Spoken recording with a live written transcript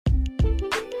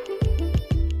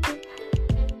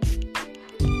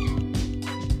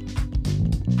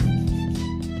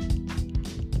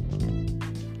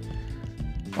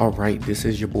All right, this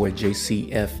is your boy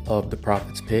JCF of the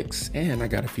Prophet's Picks, and I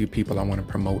got a few people I want to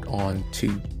promote on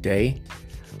today,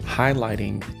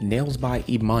 highlighting Nails by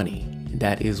Imani.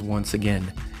 That is once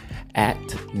again at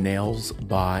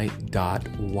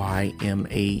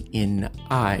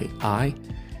nailsby.ymanii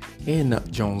in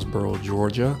Jonesboro,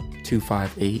 Georgia,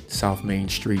 258 South Main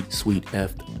Street, Suite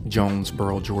F,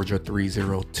 Jonesboro, Georgia,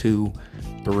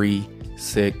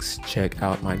 30236. Check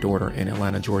out my daughter in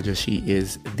Atlanta, Georgia. She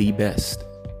is the best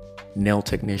nail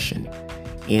technician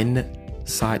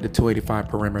inside the 285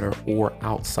 perimeter or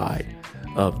outside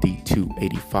of the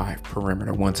 285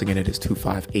 perimeter. Once again, it is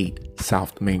 258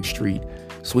 South Main Street,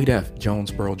 Suite F,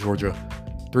 Jonesboro, Georgia,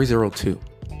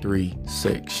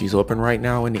 30236. She's open right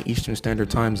now in the Eastern Standard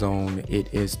Time Zone. It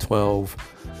is 12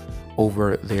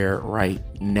 over there right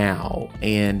now.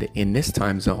 And in this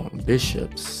time zone,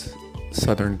 Bishop's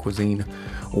Southern Cuisine,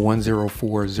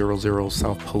 10400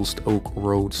 South Post Oak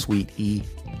Road, Suite E,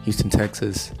 Houston,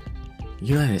 Texas,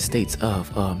 United States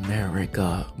of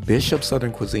America. Bishop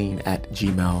Southern Cuisine at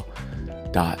gmail.com.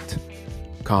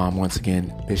 Once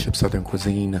again, Bishop Southern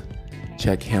Cuisine.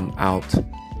 Check him out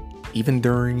even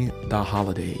during the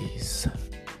holidays.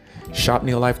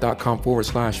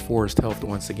 shopneolife.com/Forest Health.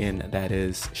 Once again, that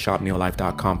is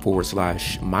shopneolife.com/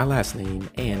 my last name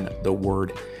and the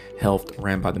word health,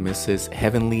 ran by the Mrs.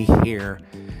 Heavenly Hair,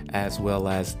 as well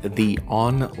as the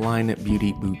online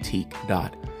beauty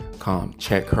boutique.com.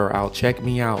 Check her out. Check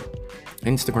me out.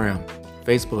 Instagram,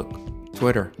 Facebook,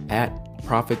 Twitter at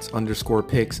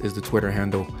Prophets_Picks is the Twitter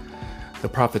handle. The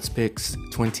Prophets Picks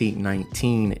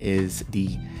 2019 is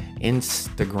the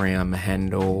Instagram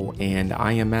handle, and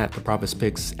I am at the Prophets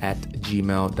Picks at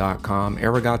gmail.com.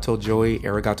 Arigato Joy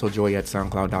at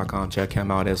soundcloud.com. Check him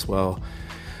out as well.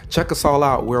 Check us all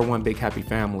out. We're one big happy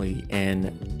family,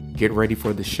 and get ready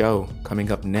for the show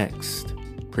coming up next.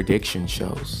 Prediction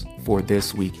shows for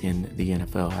this week in the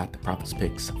NFL at the Prophets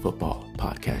Picks Football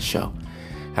Podcast Show.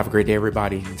 Have a great day,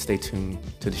 everybody, and stay tuned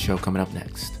to the show coming up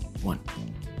next. One.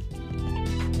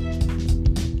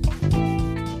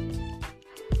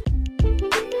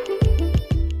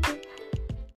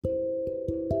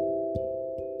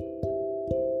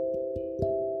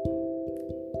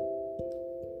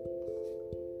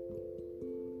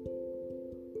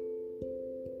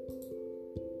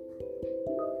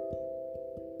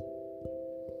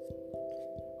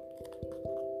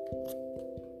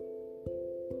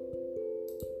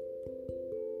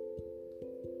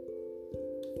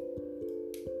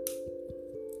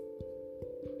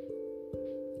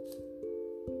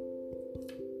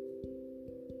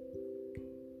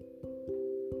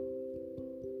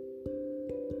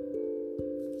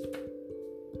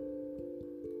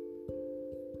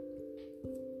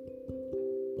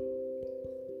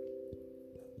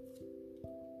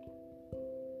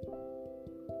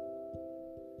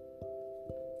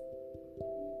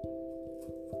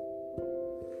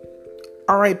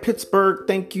 All right, Pittsburgh,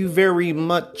 thank you very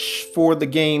much for the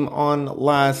game on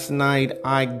last night.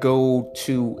 I go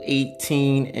to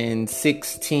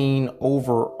 18-16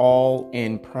 overall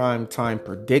in primetime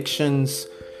predictions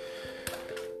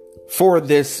for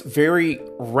this very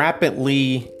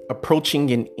rapidly approaching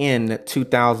an end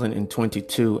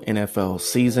 2022 NFL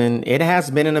season. It has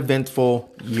been an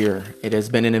eventful year. It has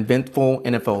been an eventful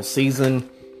NFL season,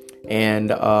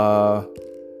 and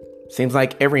seems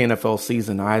like every NFL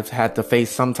season, I've had to face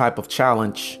some type of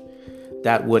challenge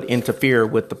that would interfere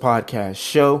with the podcast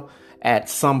show at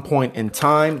some point in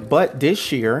time. But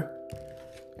this year,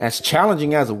 as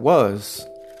challenging as it was,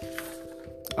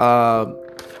 I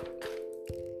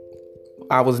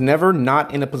was never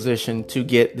not in a position to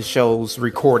get the shows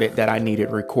recorded that I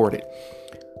needed recorded.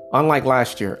 Unlike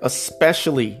last year,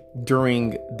 especially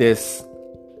during this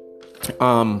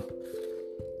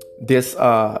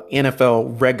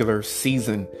NFL regular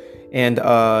season. And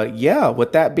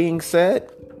with that being said,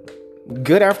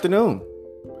 good afternoon.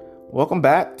 Welcome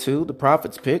back to the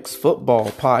Prophets Picks Football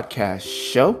Podcast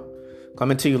Show.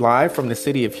 Coming to you live from the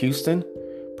city of Houston,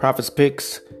 Prophets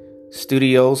Picks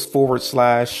Studios /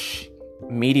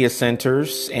 Media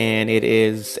Centers. And it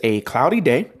is a cloudy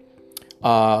day.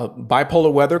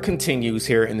 Bipolar weather continues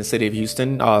here in the city of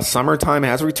Houston. Summertime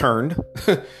has returned.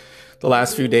 The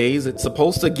last few days, it's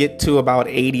supposed to get to about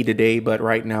 80 today, but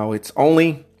right now it's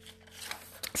only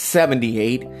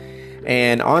 78.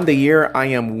 And on the year, I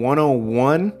am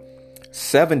 101,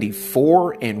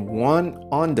 74-1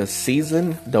 on the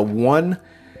season. The one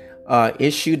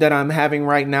issue that I'm having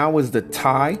right now is the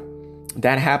tie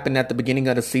that happened at the beginning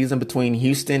of the season between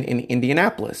Houston and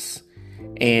Indianapolis.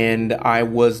 And I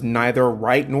was neither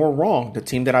right nor wrong. The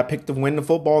team that I picked to win the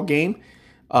football game,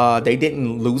 they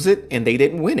didn't lose it and they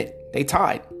didn't win it. They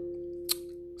tied.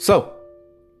 So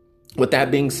with that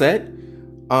being said,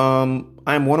 I'm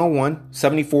 101,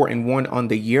 74-1 on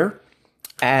the year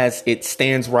as it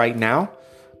stands right now.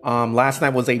 Last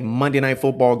night was a Monday Night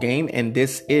Football game, and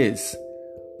this is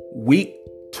Week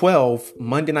 12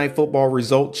 Monday Night Football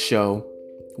results show,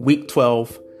 Week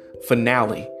 12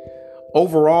 finale.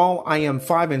 Overall, I am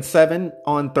 5-7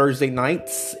 on Thursday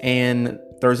nights, and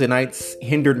Thursday nights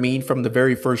hindered me from the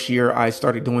very first year I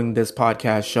started doing this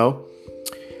podcast show.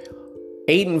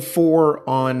 8-4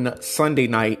 on Sunday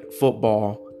night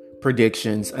football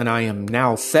predictions, and I am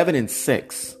now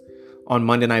 7-6 on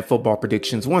Monday Night Football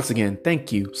predictions. Once again,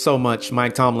 thank you so much,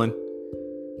 Mike Tomlin,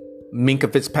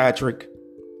 Minkah Fitzpatrick,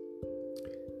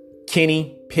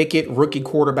 Kenny Pickett, rookie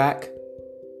quarterback,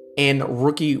 and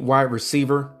rookie wide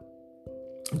receiver,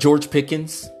 George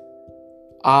Pickens,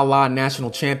 a la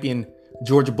national champion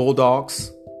Georgia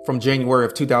Bulldogs from January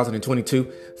of 2022.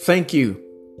 Thank you,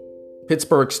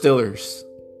 Pittsburgh Steelers,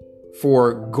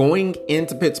 for going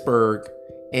into Pittsburgh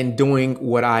and doing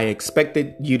what I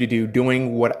expected you to do,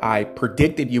 doing what I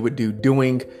predicted you would do,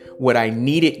 doing what I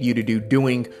needed you to do,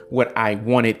 doing what I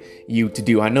wanted you to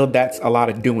do. I know that's a lot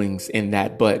of doings in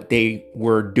that, but they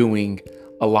were doing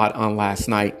a lot on last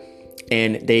night,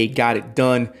 and they got it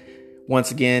done.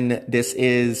 Once again, this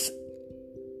is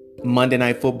Monday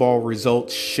Night Football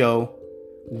results show,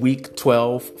 Week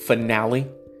 12 finale,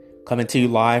 coming to you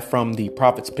live from the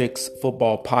Prophets Picks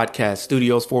Football Podcast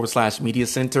Studios / media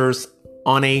centers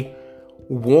on a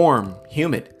warm,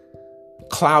 humid,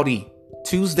 cloudy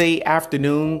Tuesday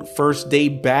afternoon, first day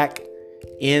back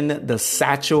in the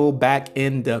satchel, back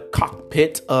in the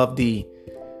cockpit of the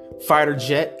fighter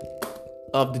jet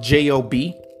of the JOB.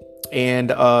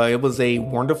 And it was a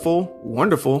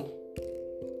wonderful,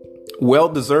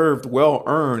 well-deserved,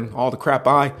 well-earned, all the crap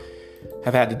I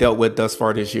have had to deal with thus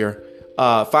far this year.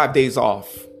 5 days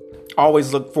off.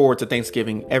 Always look forward to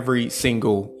Thanksgiving every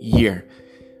single year.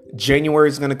 January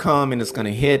is going to come and it's going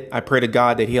to hit. I pray to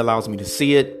God that he allows me to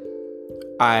see it.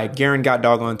 I guarantee God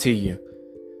doggone to you.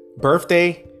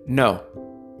 Birthday? No.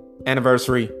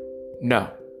 Anniversary? No.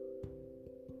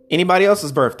 Anybody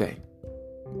else's birthday?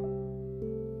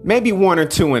 Maybe one or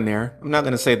two in there. I'm not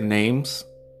going to say the names.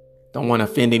 Don't want to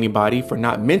offend anybody for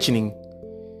not mentioning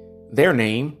their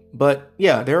name. But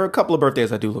yeah, there are a couple of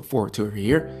birthdays I do look forward to every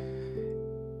year.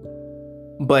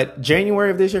 But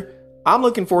January of this year, I'm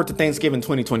looking forward to Thanksgiving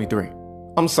 2023.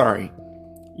 I'm sorry.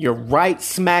 You're right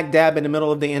smack dab in the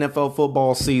middle of the NFL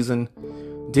football season.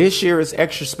 This year is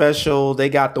extra special. They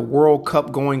got the World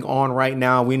Cup going on right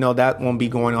now. We know that won't be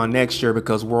going on next year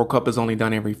because World Cup is only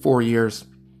done every 4 years.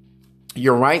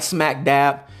 You're right smack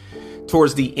dab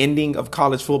towards the ending of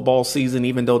college football season,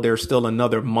 even though there's still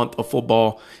another month of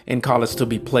football in college to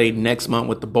be played next month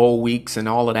with the bowl weeks and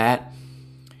all of that.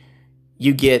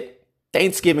 You get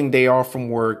Thanksgiving Day off from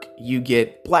work. You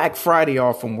get Black Friday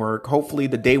off from work. Hopefully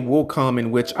the day will come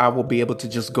in which I will be able to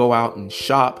just go out and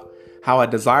shop how I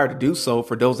desire to do so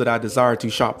for those that I desire to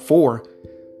shop for.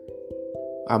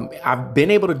 I've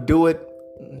been able to do it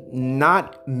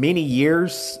not many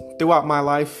years throughout my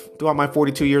life, throughout my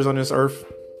 42 years on this earth.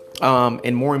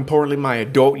 And more importantly, my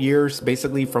adult years,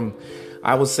 basically from,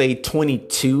 I would say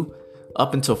 22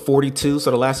 up until 42.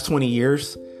 So the last 20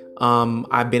 years,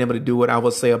 I've been able to do it, I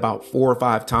would say about 4 or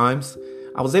 5 times.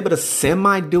 I was able to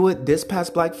semi do it this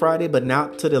past Black Friday, but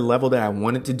not to the level that I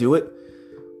wanted to do it.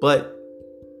 But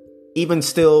even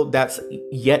still, that's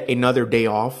yet another day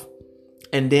off.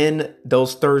 And then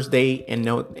those Thursday and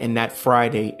that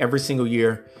Friday, every single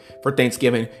year for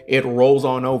Thanksgiving, it rolls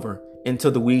on over into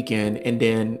the weekend. And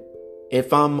then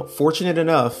if I'm fortunate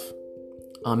enough,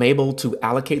 I'm able to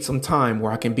allocate some time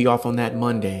where I can be off on that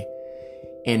Monday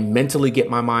and mentally get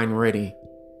my mind ready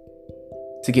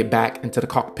to get back into the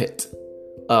cockpit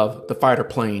of the fighter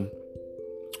plane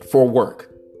for work.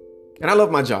 And I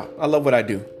love my job. I love what I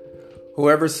do.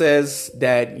 Whoever says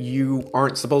that you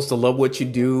aren't supposed to love what you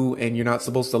do and you're not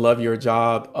supposed to love your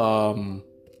job,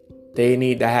 they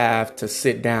need to have to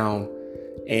sit down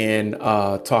and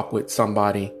talk with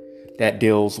somebody that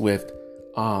deals with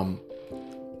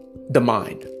the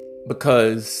mind.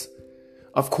 Because,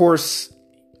 of course,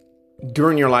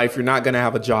 during your life, you're not going to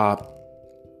have a job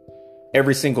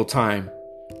every single time,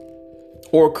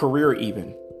 or career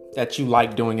even, that you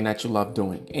like doing and that you love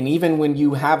doing. And even when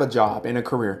you have a job and a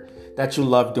career that you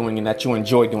love doing and that you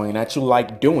enjoy doing and that you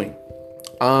like doing,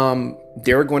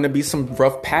 there are going to be some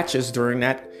rough patches during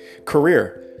that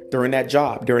career, during that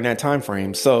job, during that time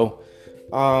frame. So,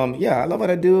 yeah, I love what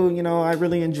I do. You know, I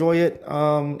really enjoy it.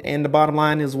 And the bottom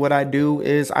line is what I do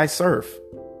is I serve,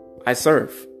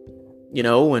 you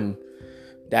know, and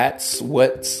that's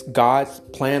what God's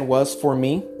plan was for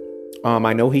me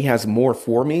I know he has more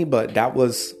for me, but that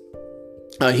was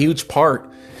a huge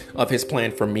part of his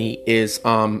plan for me is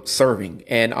serving.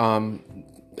 And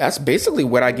that's basically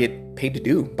what I get paid to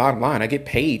do. Bottom line, I get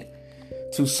paid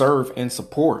to serve and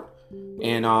support.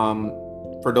 And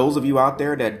for those of you out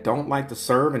there that don't like to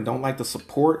serve and don't like to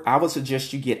support, I would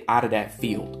suggest you get out of that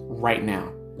field right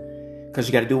now. Because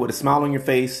you got to do it with a smile on your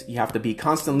face. You have to be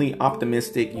constantly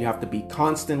optimistic. You have to be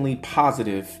constantly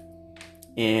positive.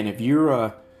 And if you're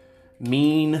a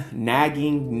mean,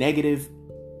 nagging, negative,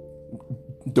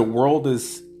 the world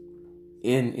is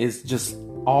just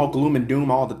all gloom and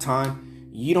doom all the time,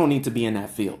 you don't need to be in that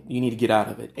field. You need to get out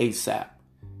of it ASAP.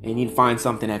 And you need to find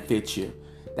something that fits you.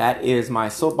 That is my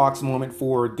soapbox moment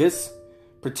for this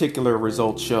particular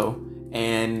results show.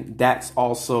 And that's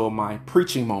also my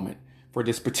preaching moment for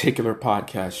this particular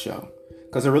podcast show.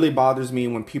 Because it really bothers me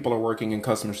when people are working in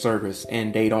customer service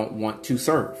and they don't want to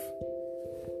serve.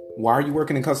 Why are you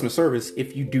working in customer service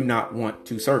if you do not want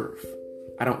to serve?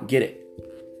 I don't get it.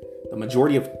 The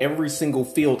majority of every single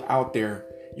field out there,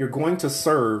 you're going to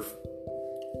serve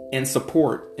and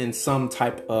support in some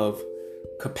type of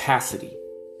capacity.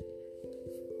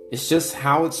 It's just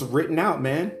how it's written out,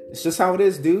 man. It's just how it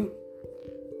is, dude.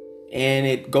 And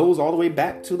it goes all the way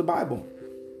back to the Bible.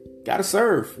 Gotta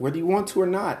serve, whether you want to or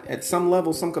not. At some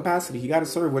level, some capacity, you gotta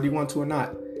serve whether you want to or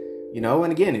not. You know,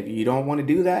 and again, if you don't want to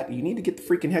do that, you need to get the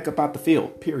freaking heck up out the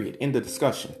field, period. End of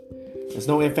discussion. There's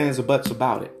no ifs, ands, or buts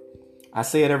about it. I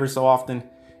say it every so often.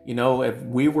 You know, if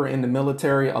we were in the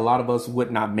military, a lot of us would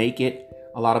not make it.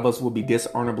 A lot of us will be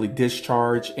dishonorably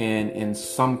discharged. And in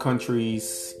some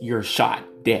countries, you're shot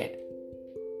dead.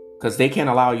 Because they can't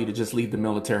allow you to just leave the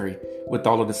military with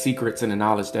all of the secrets and the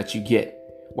knowledge that you get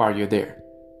while you're there.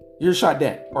 You're shot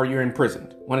dead or you're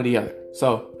imprisoned, one or the other.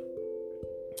 So,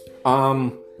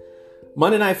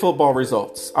 Monday Night Football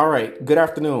results. All right. Good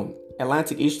afternoon.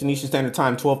 Atlantic Eastern Standard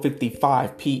Time,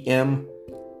 12:55 p.m.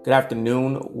 Good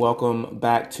afternoon. Welcome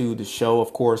back to the show.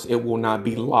 Of course, it will not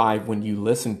be live when you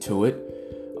listen to it.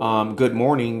 Good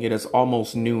morning. It is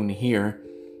almost noon here.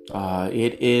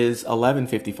 It is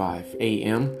 11:55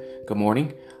 a.m. Good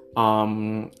morning.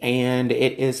 And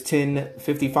it is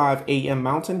 10:55 a.m.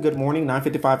 Mountain. Good morning.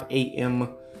 9:55 a.m.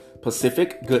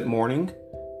 Pacific. Good morning.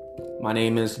 My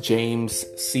name is James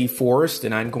C. Forrest,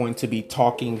 and I'm going to be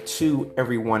talking to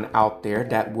everyone out there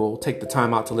that will take the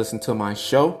time out to listen to my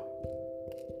show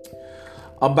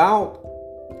about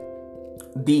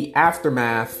the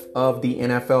aftermath of the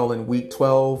NFL in Week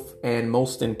 12, and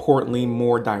most importantly,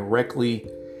 more directly,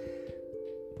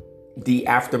 the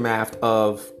aftermath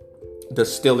of the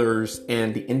Steelers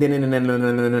and the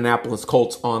Indianapolis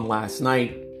Colts on last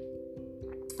night.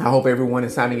 I hope everyone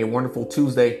is having a wonderful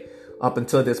Tuesday up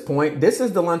until this point. This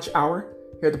is the lunch hour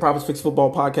here at the Proverbs Fix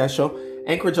Football Podcast Show.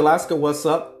 Anchorage, Alaska, what's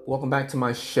up? Welcome back to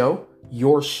my show,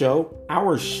 your show,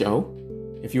 our show.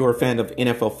 If you're a fan of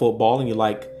NFL football and you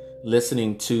like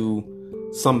listening to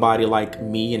somebody like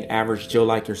me, an average Joe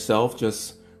like yourself,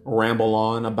 just ramble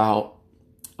on about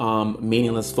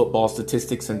meaningless football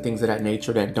statistics and things of that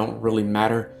nature that don't really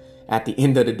matter at the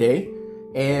end of the day.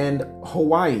 And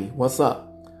Hawaii, what's up?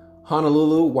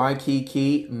 Honolulu,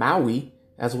 Waikiki, Maui,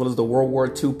 as well as the World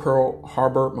War II Pearl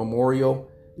Harbor Memorial.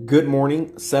 Good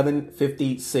morning,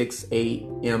 7:56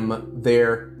 a.m.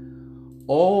 there.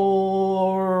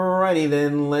 Alrighty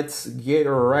then, let's get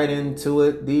right into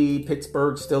it. The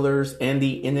Pittsburgh Steelers and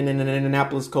the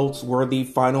Indianapolis Colts were the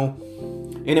final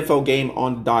NFL game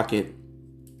on the docket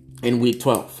in Week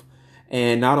 12.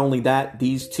 And not only that,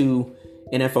 these two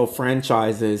NFL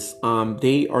franchises,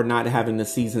 they are not having the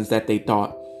seasons that they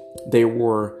thought they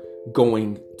were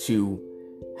going to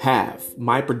have.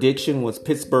 My prediction was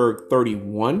Pittsburgh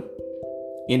 31,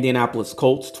 Indianapolis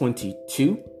Colts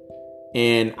 22.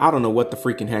 And I don't know what the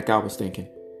freaking heck I was thinking.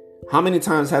 How many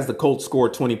times has the Colts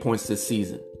scored 20 points this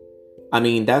season? I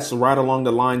mean, that's right along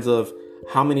the lines of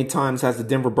how many times has the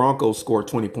Denver Broncos scored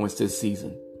 20 points this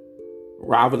season?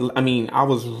 I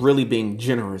was really being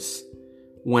generous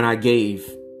when I gave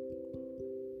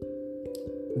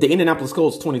the Indianapolis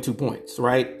Colts 22 points,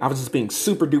 right? I was just being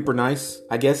super duper nice.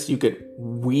 I guess you could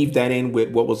weave that in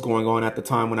with what was going on at the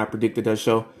time when I predicted that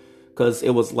show, because it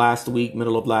was last week,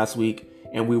 middle of last week,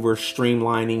 and we were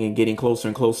streamlining and getting closer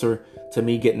and closer to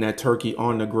me getting that turkey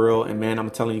on the grill. And man, I'm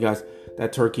telling you guys,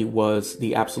 that turkey was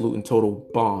the absolute and total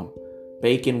bomb.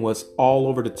 Bacon was all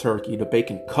over the turkey. The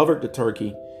bacon covered the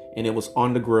turkey, and it was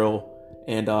on the grill.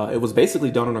 And it was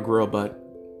basically done on a grill, but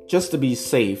just to be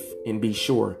safe and be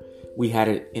sure, we had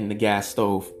it in the gas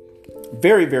stove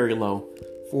very, very low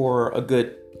for a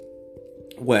good,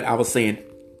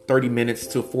 30 minutes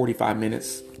to 45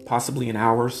 minutes, possibly an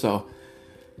hour. So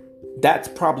That's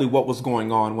probably what was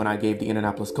going on when I gave the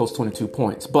Indianapolis Colts 22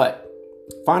 points. But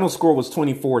final score was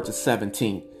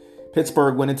 24-17.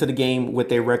 Pittsburgh went into the game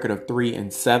with a record of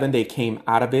 3-7. They came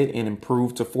out of it and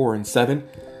improved to 4-7.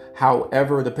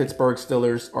 However, the Pittsburgh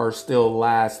Steelers are still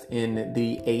last in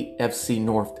the AFC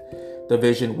North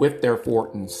division with their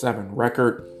 4-7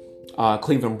 record.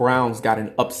 Cleveland Browns got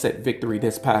an upset victory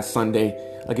this past Sunday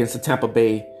against the Tampa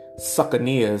Bay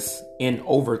Buccaneers in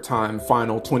overtime,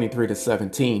 final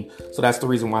 23-17. So that's the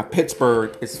reason why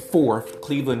Pittsburgh is fourth.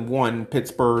 Cleveland won,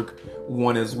 Pittsburgh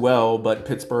won as well, but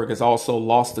Pittsburgh has also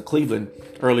lost to Cleveland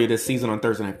earlier this season on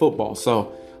Thursday Night Football.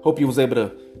 So hope you was able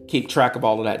to keep track of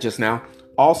all of that just now.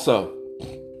 Also,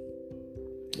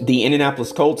 the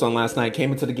Indianapolis Colts on last night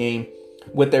came into the game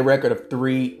with a record of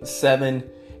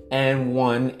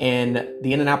 3-7-1, and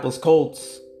the Indianapolis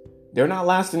Colts, they're not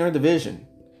last in their division.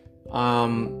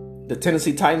 The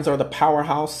Tennessee Titans are the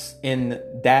powerhouse in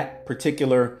that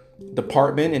particular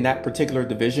department, in that particular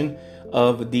division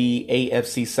of the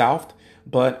AFC South.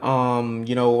 But,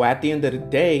 at the end of the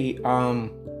day,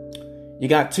 you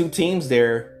got two teams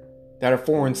there that are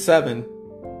 4-7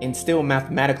 and still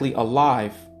mathematically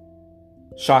alive,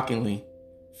 shockingly,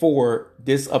 for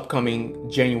this upcoming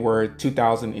January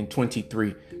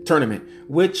 2023 tournament,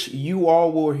 which you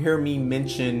all will hear me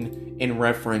mention in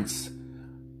reference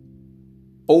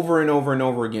over and over and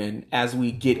over again as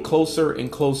we get closer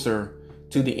and closer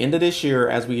to the end of this year,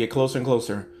 as we get closer and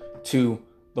closer to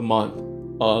the month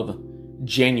of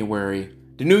January.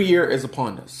 The new year is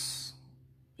upon us.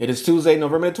 It is Tuesday,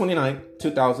 November 29th,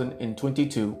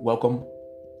 2022. Welcome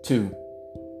to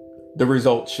the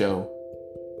results show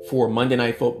for Monday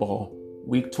Night Football,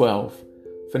 Week 12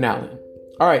 finale.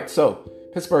 All right, so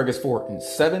Pittsburgh is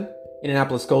 4-7.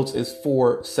 Indianapolis Colts is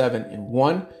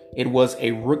 4-7-1. It was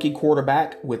a rookie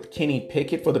quarterback with Kenny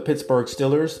Pickett for the Pittsburgh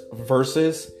Steelers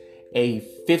versus a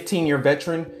 15-year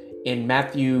veteran in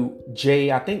Matthew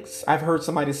J. I think I've heard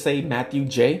somebody say Matthew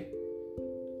J.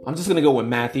 I'm just going to go with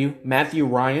Matthew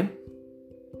Ryan.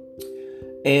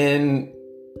 And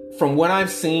from what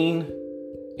I've seen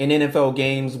in NFL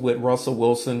games with Russell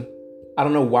Wilson, I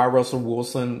don't know why Russell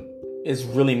Wilson is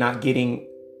really not getting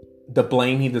the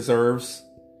blame he deserves.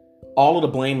 All of the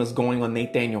blame is going on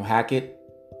Nathaniel Hackett.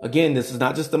 Again, this is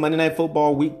not just the Monday Night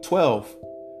Football Week 12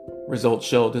 results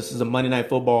show. This is a Monday Night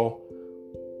Football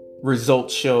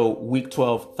results show Week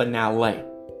 12 finale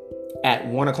at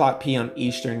 1 o'clock p.m.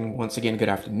 Eastern. Once again, good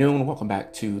afternoon. Welcome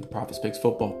back to the Prophet's Picks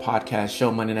Football Podcast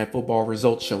Show, Monday Night Football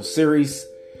Results Show Series,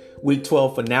 Week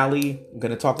 12 finale. I'm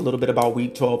going to talk a little bit about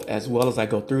Week 12 as well as I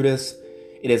go through this.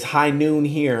 It is high noon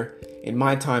here in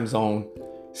my time zone.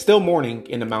 Still morning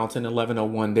in the mountain,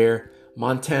 11:01 there.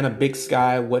 Montana, Big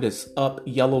Sky, what is up?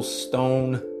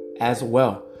 Yellowstone as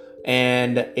well.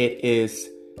 And it is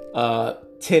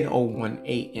 10:01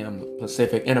 a.m.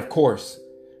 Pacific. And of course,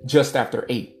 just after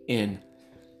 8 in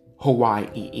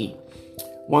Hawaii.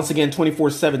 Once again,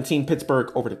 24-17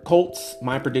 Pittsburgh over the Colts.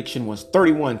 My prediction was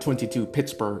 31-22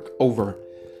 Pittsburgh over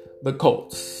the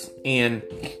Colts. And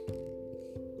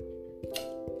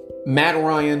Matt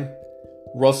Ryan,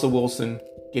 Russell Wilson,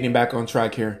 getting back on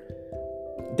track here,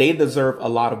 they deserve a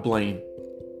lot of blame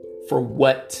for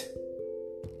what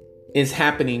is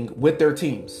happening with their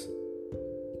teams.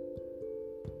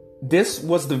 This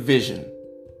was the vision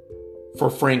for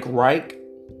Frank Reich,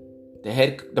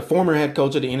 the former head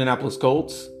coach of the Indianapolis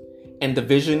Colts, and the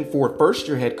vision for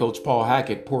first-year head coach Paul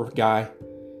Hackett, poor guy.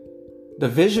 The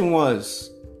vision was,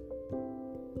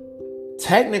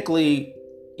 technically,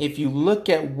 if you look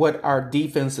at what our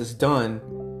defense has done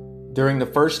during the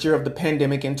first year of the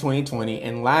pandemic in 2020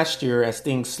 and last year as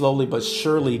things slowly but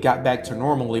surely got back to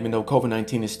normal, even though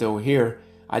COVID-19 is still here.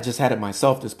 I just had it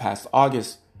myself this past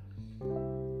August.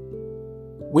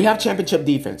 We have championship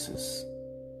defenses.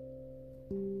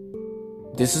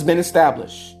 This has been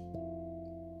established.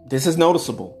 This is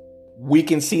noticeable. We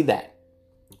can see that.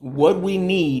 What we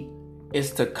need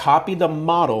is to copy the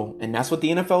model, and that's what the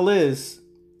NFL is.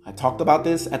 I talked about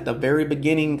this at the very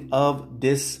beginning of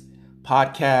this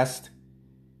podcast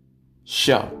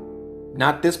show.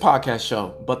 Not this podcast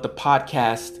show, but the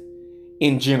podcast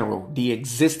in general. The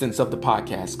existence of the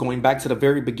podcast. Going back to the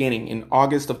very beginning in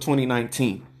August of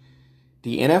 2019.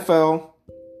 The NFL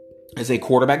is a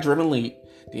quarterback-driven league.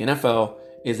 The NFL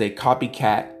is a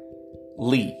copycat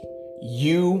league.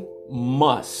 You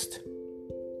must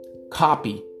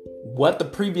copy what the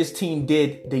previous team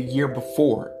did the year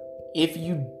before. If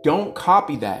you don't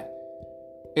copy that,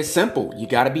 it's simple. You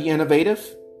got to be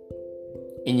innovative,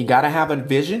 and you got to have a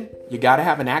vision. You got to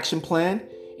have an action plan,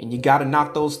 and you got to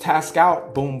knock those tasks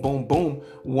out, boom, boom, boom,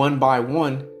 one by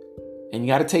one, and you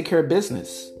got to take care of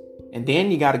business. And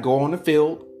then you got to go on the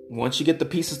field, once you get the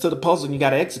pieces to the puzzle, you got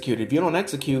to execute it. If you don't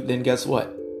execute, then guess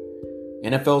what?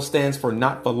 NFL stands for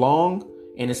not for long,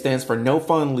 and it stands for no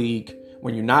fun league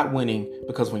when you're not winning,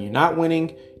 because when you're not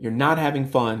winning, you're not having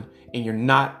fun, and you're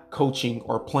not coaching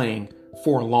or playing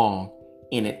for long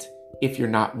in it if you're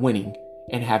not winning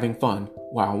and having fun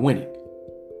while winning.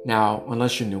 Now,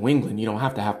 unless you're New England, you don't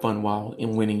have to have fun while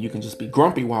in winning. You can just be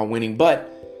grumpy while winning. But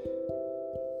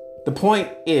the point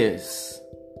is,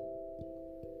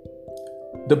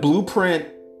 the blueprint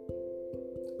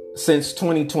since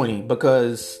 2020,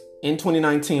 because in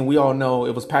 2019, we all know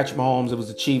it was Patrick Mahomes, it was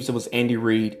the Chiefs, it was Andy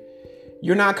Reid.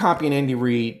 You're not copying Andy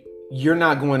Reid. You're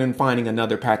not going and finding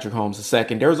another Patrick Mahomes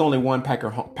II. There was only one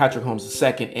Patrick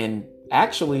Mahomes II. And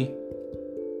actually,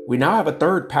 we now have a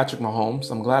third Patrick Mahomes.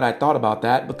 I'm glad I thought about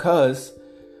that, because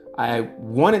I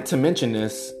wanted to mention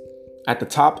this at the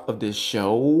top of this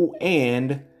show,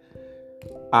 and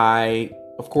I,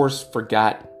 of course,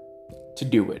 forgot to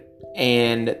do it.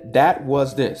 And that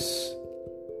was this.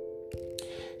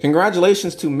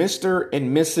 Congratulations to Mr.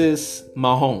 and Mrs.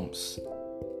 Mahomes.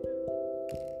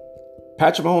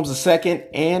 Patrick Mahomes II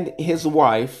and his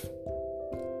wife,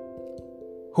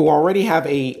 who already have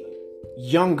a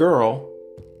young girl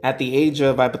at the age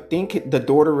of, I think the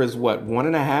daughter is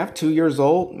 1.5, 2 years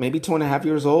old, maybe 2.5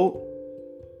 years old.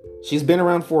 She's been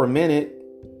around for a minute.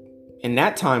 And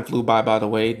that time flew by the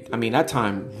way. I mean, that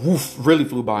time really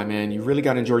flew by, man. You really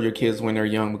got to enjoy your kids when they're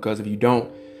young, because if you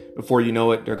don't, before you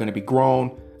know it, they're going to be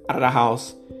grown, out of the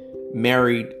house,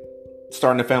 married,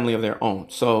 starting a family of their own.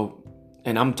 So,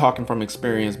 and I'm talking from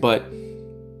experience, but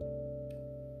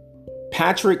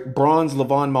Patrick Bronze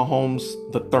Levon Mahomes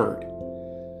III.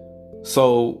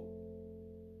 So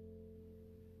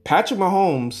Patrick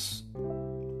Mahomes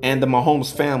and the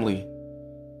Mahomes family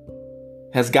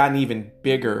has gotten even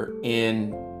bigger.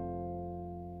 In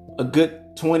a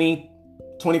good 20,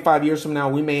 25 years from now,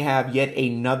 we may have yet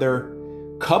another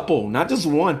couple, not just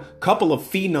one, couple of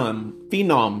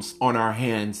phenoms on our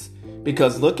hands.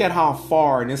 Because look at how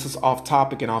far, and this is off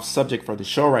topic and off subject for the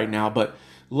show right now, but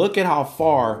look at how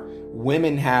far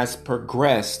women has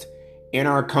progressed in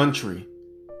our country,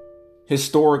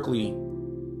 historically,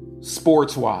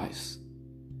 sports-wise.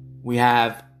 We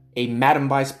have a Madam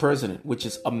Vice President, which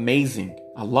is amazing.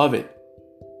 I love it.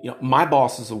 You know, my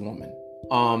boss is a woman,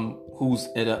 who's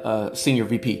a senior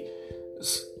VP.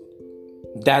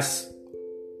 That's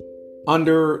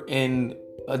under and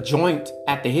a joint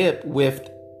at the hip with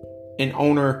an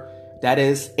owner that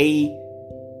is a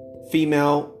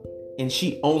female, and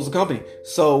she owns the company.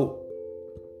 So,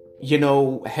 you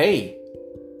know, hey,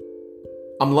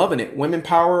 I'm loving it. Women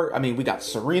power. I mean, we got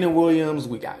Serena Williams,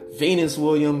 we got Venus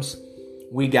Williams,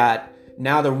 we got,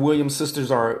 now the Williams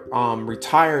sisters are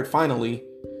retired finally.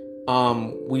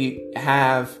 We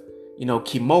have, you know,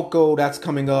 Kimoko, that's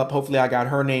coming up. Hopefully I got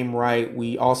her name right.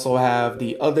 We also have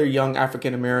the other young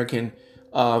African-American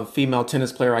female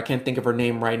tennis player. I can't think of her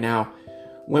name right now.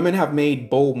 Women have made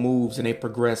bold moves and they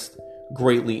progressed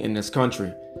greatly in this country.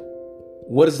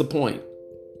 What is the point?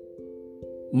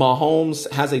 Mahomes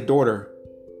has a daughter,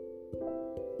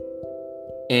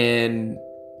 and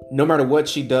no matter what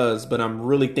she does, but I'm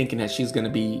really thinking that she's going to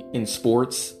be in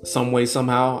sports some way,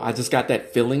 somehow. I just got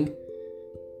that feeling.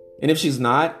 And if she's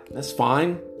not, that's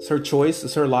fine. It's her choice.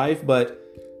 It's her life. But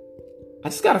I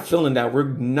just got a feeling that we're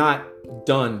not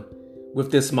done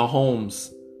with this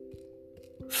Mahomes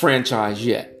franchise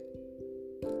yet.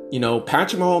 You know,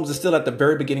 Patrick Mahomes is still at the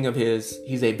very beginning of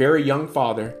he's a very young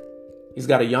father. He's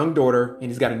got a young daughter and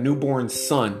he's got a newborn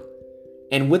son.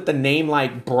 And with the name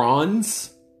like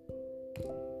Bronze,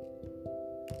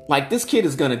 like, this kid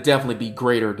is going to definitely be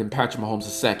greater than Patrick Mahomes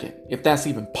II, if that's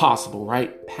even possible,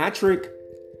 right? Patrick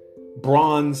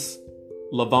Bronze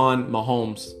Levon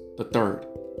Mahomes III.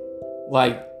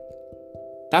 Like,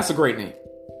 that's a great name.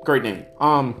 Great name.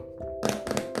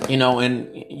 You know,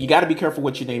 and you got to be careful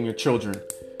what you name your children.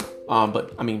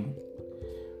 But I mean,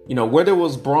 you know, whether it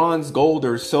was bronze, gold,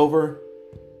 or silver,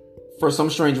 for some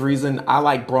strange reason, I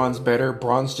like bronze better.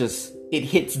 Bronze just, it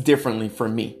hits differently for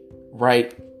me,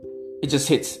 right? It just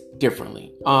hits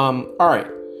differently. All right,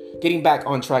 getting back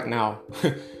on track now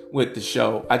with the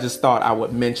show. I just thought I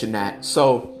would mention that.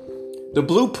 So the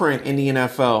blueprint in the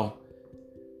NFL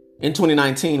in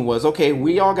 2019 was, okay,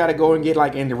 we all got to go and get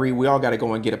like Andy Reid. We all got to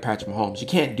go and get a Patrick Mahomes. You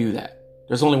can't do that.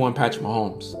 There's only one Patrick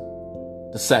Mahomes,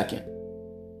 the second,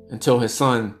 until his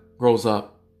son grows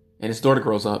up and his daughter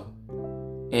grows up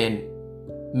and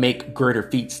make greater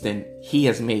feats than he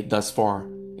has made thus far.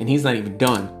 And he's not even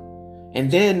done. And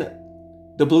then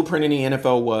the blueprint in the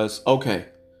NFL was, okay,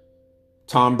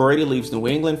 Tom Brady leaves New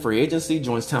England, free agency,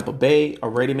 joins Tampa Bay,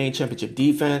 already made championship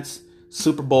defense,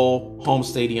 Super Bowl, home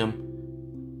stadium.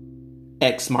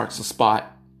 X marks the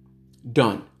spot.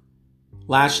 Done.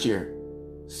 Last year,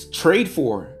 trade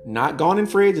for, not gone in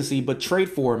free agency, but trade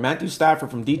for Matthew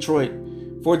Stafford from Detroit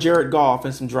for Jared Goff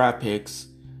and some draft picks.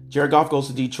 Jared Goff goes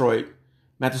to Detroit.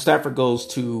 Matthew Stafford goes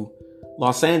to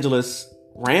Los Angeles.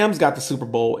 Rams got the Super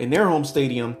Bowl in their home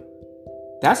stadium.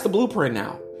 That's the blueprint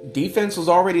now. Defense was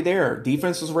already there.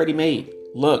 Defense was already made.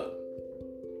 Look,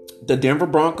 the Denver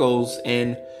Broncos,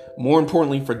 and more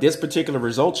importantly for this particular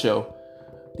result show,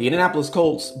 the Indianapolis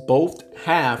Colts both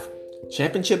have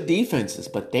championship defenses,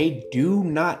 but they do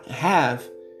not have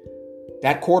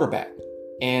that quarterback.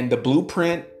 And the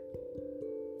blueprint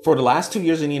for the last 2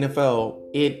 years in the NFL,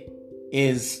 it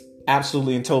is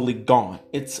absolutely and totally gone.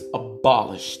 It's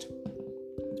abolished.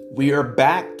 We are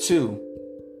back to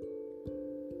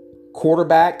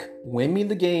quarterback, win me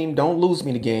the game, don't lose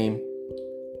me the game.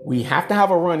 We have to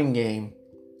have a running game.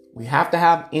 We have to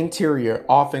have interior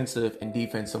offensive and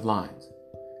defensive lines.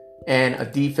 And a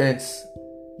defense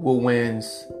will win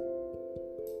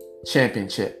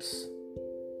championships.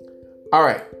 All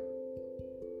right.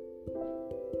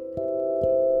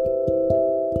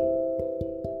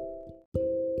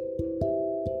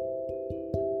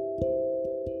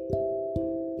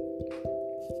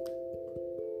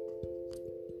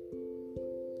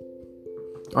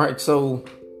 All right, so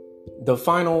the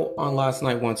final on last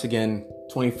night, once again,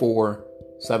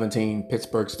 24-17,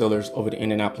 Pittsburgh Steelers over the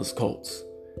Indianapolis Colts.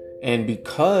 And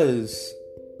because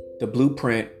the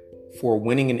blueprint for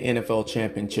winning an NFL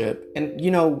championship, and,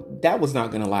 that was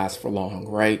not going to last for long,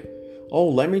 right? Oh,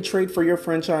 let me trade for your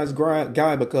franchise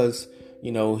guy because,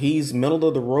 he's middle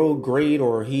of the road great,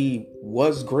 or he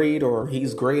was great, or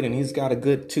he's great and he's got a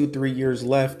good 2-3 years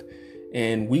left.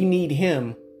 And we need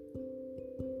him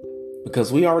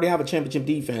because we already have a championship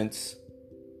defense,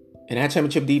 and that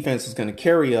championship defense is going to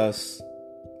carry us.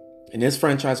 And this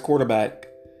franchise quarterback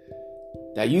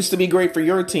that used to be great for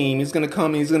your team, he's going to come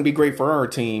and he's going to be great for our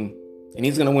team, and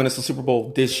he's going to win us the Super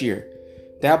Bowl this year.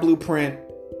 That blueprint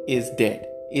is dead.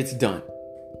 It's done.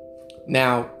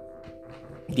 Now,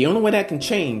 the only way that can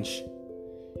change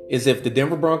is if the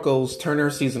Denver Broncos turn their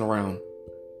season around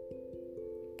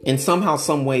and somehow,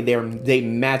 some way they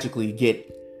magically get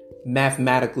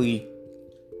mathematically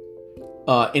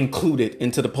included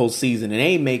into the postseason, and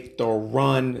they make the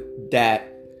run that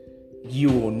you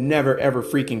will never ever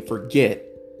freaking forget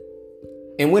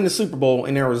and win the Super Bowl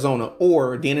in Arizona,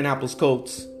 or the Indianapolis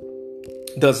Colts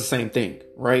does the same thing,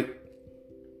 right?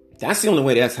 That's the only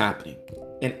way that's happening.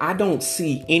 And I don't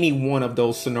see any one of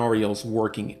those scenarios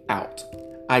working out.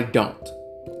 I don't.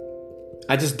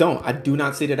 I just don't. I do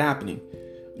not see that happening.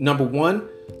 Number one,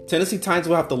 Tennessee Titans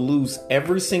will have to lose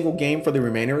every single game for the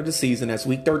remainder of the season. That's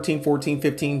week 13, 14,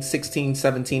 15, 16,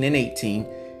 17, and 18.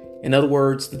 In other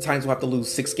words, the Titans will have to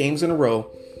lose 6 games in a row.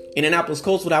 Indianapolis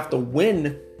Colts would have to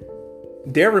win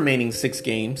their remaining 6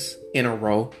 games in a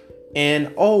row.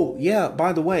 And, oh, yeah,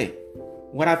 by the way,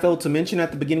 what I failed to mention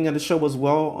at the beginning of the show as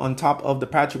well, on top of the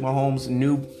Patrick Mahomes'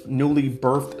 newly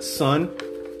birthed son,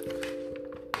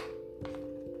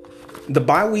 the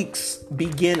bye weeks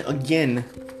begin again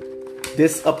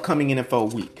this upcoming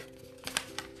NFL week,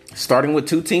 starting with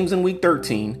 2 teams in week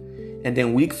 13, and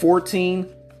then week 14,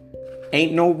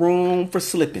 ain't no room for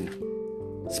slipping,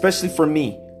 especially for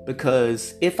me,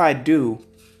 because if I do,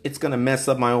 it's going to mess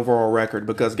up my overall record,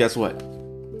 because guess what?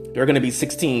 There are going to be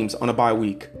 6 teams on a bye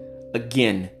week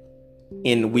again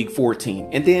in week 14.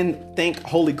 And then, thank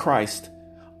Holy Christ,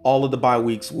 all of the bye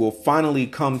weeks will finally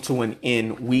come to an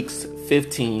end weeks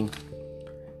 15,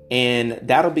 and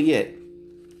that'll be it.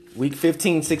 Week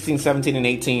 15, 16, 17, and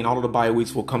 18, all of the bye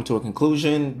weeks will come to a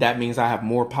conclusion. That means I have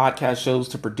more podcast shows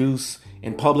to produce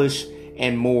and publish,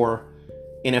 and more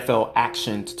NFL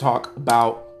action to talk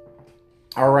about.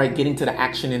 All right, getting to the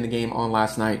action in the game on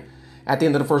last night. At the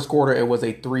end of the first quarter, it was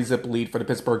a 3-zip lead for the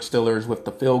Pittsburgh Steelers with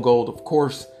the field goal, of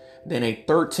course. Then a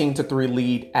 13-3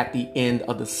 lead at the end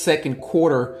of the second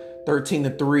quarter.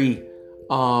 13-3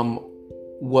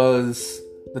 was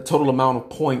the total amount of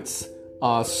points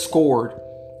scored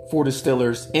for the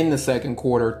Steelers in the second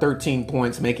quarter. 13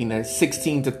 points, making that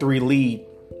 16-3 lead.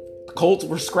 The Colts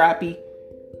were scrappy.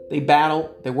 They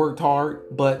battled, they worked hard,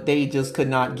 but they just could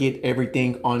not get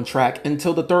everything on track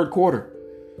until the third quarter.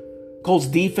 Colts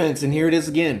defense, and here it is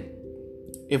again.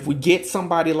 If we get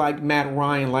somebody like Matt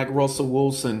Ryan, like Russell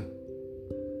Wilson,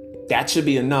 that should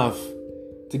be enough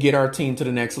to get our team to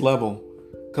the next level,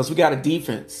 because we got a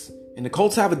defense, and the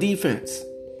Colts have a defense.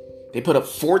 They put up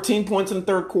 14 points in the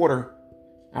third quarter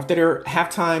after their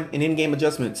halftime and in-game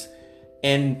adjustments,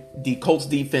 and the Colts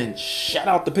defense shut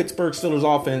out the Pittsburgh Steelers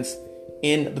offense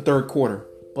in the third quarter.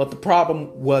 But the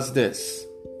problem was this.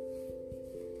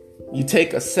 You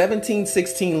take a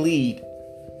 17-16 lead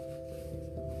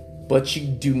but you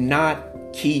do not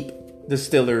keep the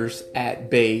Steelers at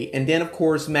bay. And then, of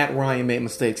course, Matt Ryan made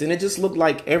mistakes. And it just looked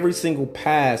like every single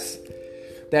pass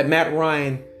that Matt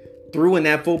Ryan threw in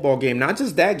that football game, not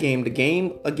just that game, the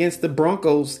game against the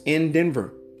Broncos in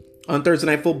Denver on Thursday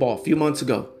Night Football a few months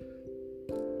ago.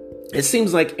 It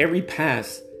seems like every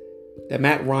pass that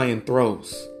Matt Ryan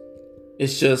throws,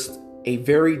 it's just a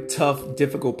very tough,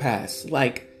 difficult pass.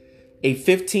 Like a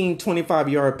 15,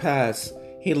 25-yard pass,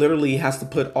 he literally has to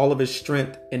put all of his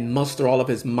strength and muster all of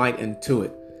his might into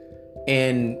it.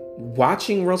 And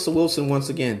watching Russell Wilson once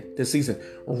again this season,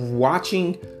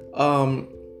 watching,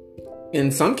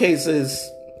 in some cases,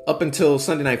 up until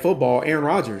Sunday Night Football, Aaron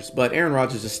Rodgers. But Aaron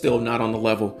Rodgers is still not on the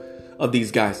level of these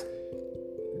guys.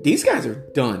 These guys are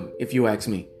done, if you ask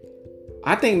me.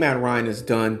 I think Matt Ryan is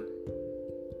done.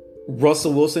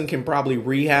 Russell Wilson can probably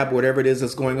rehab whatever it is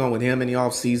that's going on with him in the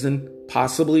offseason,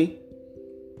 possibly.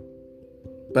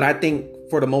 But I think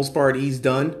for the most part, he's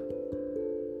done.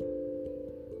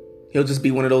 He'll just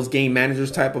be one of those game managers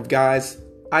type of guys.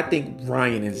 I think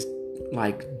Ryan is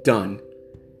like done.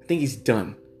 I think he's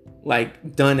done.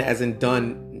 Like done as in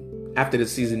done after the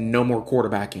season. No more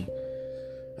quarterbacking.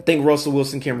 I think Russell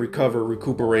Wilson can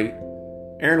recuperate.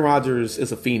 Aaron Rodgers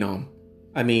is a phenom.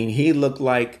 I mean, he looked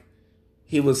like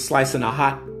he was slicing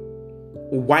a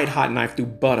white hot knife through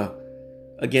butter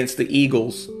against the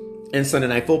Eagles in Sunday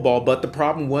Night Football. But the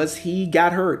problem was he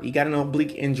got hurt. He got an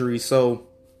oblique injury. So,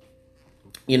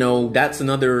 that's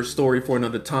another story for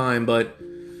another time. But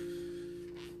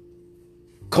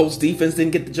Colts defense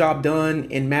didn't get the job done.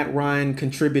 And Matt Ryan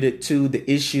contributed to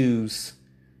the issues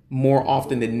more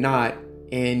often than not.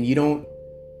 And you don't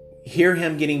hear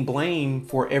him getting blamed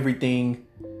for everything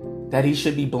that he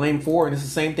should be blamed for. And it's the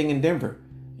same thing in Denver.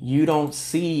 You don't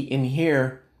see and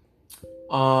hear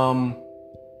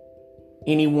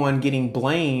anyone getting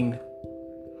blamed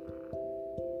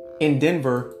in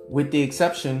Denver with the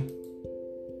exception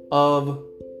of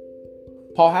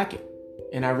Paul Hackett.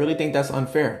 And I really think that's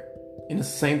unfair. And it's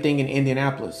the same thing in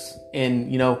Indianapolis. And,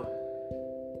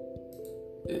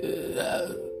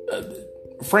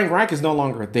 Frank Reich is no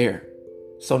longer there.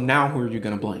 So now who are you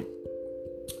going to blame?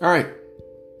 All right.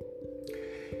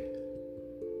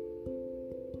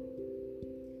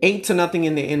 8-0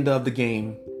 in the end of the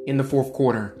game in the fourth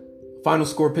quarter. Final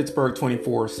score, Pittsburgh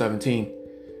 24-17.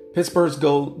 Pittsburgh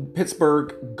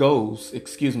goes to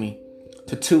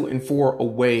 2-4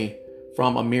 away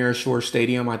from Amir Shore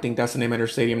Stadium. I think that's the name of their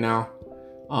stadium now.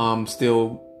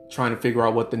 Still trying to figure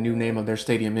out what the new name of their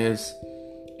stadium is.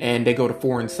 And they go to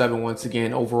 4-7 once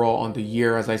again overall on the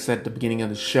year, as I said at the beginning of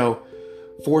the show.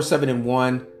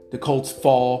 4-7-1. The Colts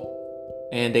fall,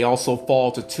 and they also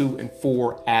fall to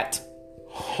 2-4 at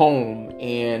home.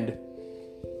 And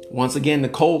once again, the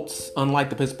Colts,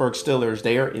 unlike the Pittsburgh Steelers,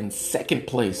 they are in second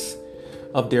place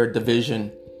of their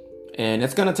division. And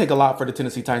it's going to take a lot for the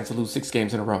Tennessee Titans to lose 6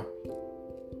 games in a row.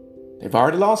 They've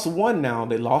already lost one now.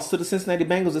 They lost to the Cincinnati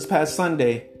Bengals this past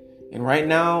Sunday. And right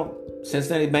now,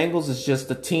 Cincinnati Bengals is just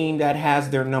the team that has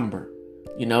their number.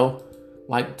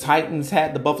 Like Titans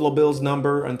had the Buffalo Bills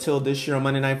number until this year on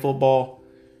Monday Night Football.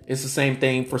 It's the same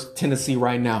thing for Tennessee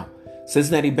right now.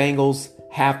 Cincinnati Bengals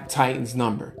have Titans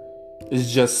number. It's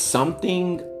just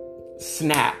something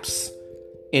snaps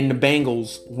in the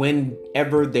Bengals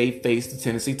whenever they face the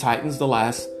Tennessee Titans the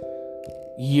last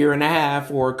year and a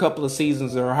half or a couple of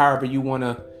seasons, or however you want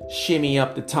to shimmy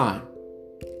up the time.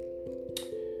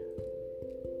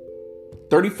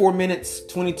 34 minutes,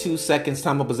 22 seconds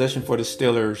time of possession for the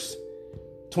Steelers.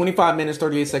 25 minutes,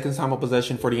 38 seconds time of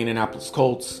possession for the Indianapolis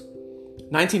Colts.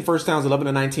 19 first downs,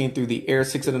 11-19 through the air,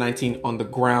 6-19 on the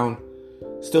ground.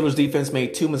 Steelers defense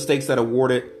made 2 mistakes that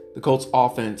awarded the Colts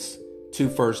offense 2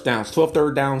 first downs. 12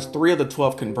 third downs, 3 of the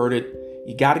 12 converted.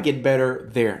 You got to get better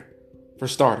there for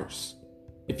starters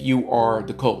if you are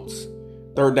the Colts.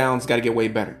 Third downs got to get way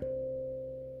better.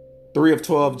 3 of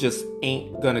 12 just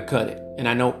ain't gonna cut it. And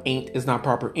I know ain't is not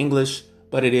proper English,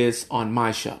 but it is on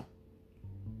my show.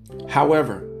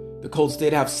 However, the Colts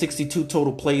did have 62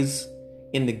 total plays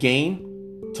in the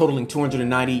game, totaling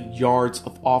 290 yards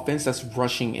of offense. That's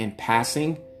rushing and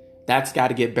passing. That's got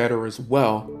to get better as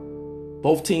well.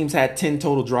 Both teams had 10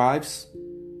 total drives.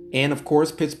 And of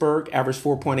course, Pittsburgh averaged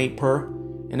 4.8 per,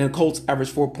 and the Colts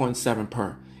averaged 4.7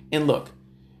 per. And look,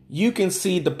 you can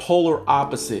see the polar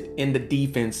opposite in the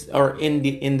defense or in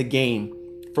the game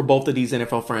for both of these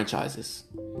NFL franchises.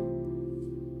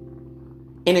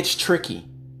 And it's tricky.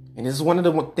 And this is one of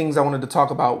the things I wanted to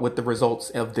talk about with the results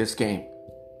of this game.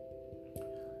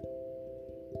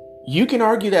 You can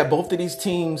argue that both of these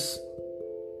teams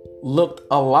looked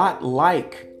a lot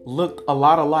alike,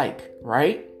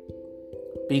 right?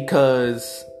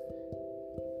 Because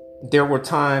There were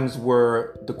times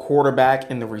where the quarterback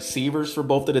and the receivers for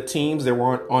both of the teams, they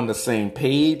weren't on the same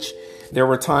page. There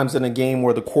were times in the game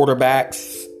where the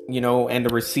quarterbacks, and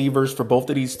the receivers for both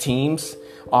of these teams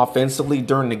offensively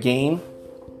during the game,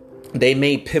 they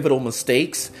made pivotal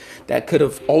mistakes that could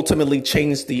have ultimately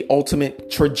changed the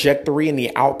ultimate trajectory and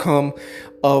the outcome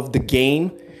of the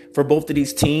game for both of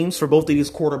these teams, for both of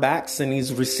these quarterbacks and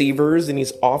these receivers and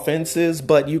these offenses.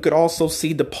 But you could also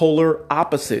see the polar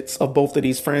opposites of both of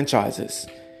these franchises.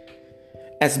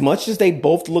 As much as they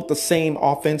both look the same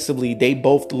offensively, they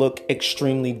both look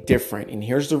extremely different. And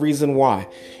here's the reason why.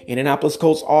 Indianapolis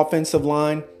Colts offensive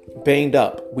line, banged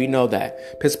up. We know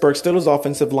that. Pittsburgh Steelers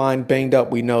offensive line, banged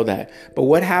up. We know that. But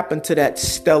what happened to that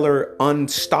stellar,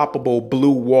 unstoppable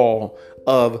blue wall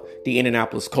of the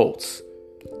Indianapolis Colts?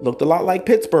 Looked a lot like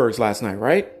Pittsburgh's last night,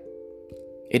 right?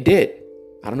 It did.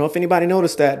 I don't know if anybody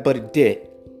noticed that, but it did.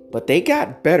 But they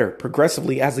got better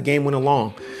progressively as the game went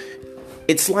along.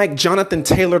 It's like Jonathan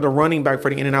Taylor, the running back for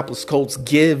the Indianapolis Colts,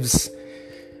 gives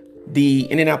the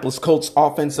Indianapolis Colts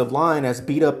offensive line, as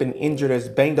beat up and injured, as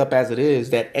banged up as it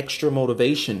is, that extra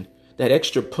motivation, that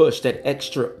extra push, that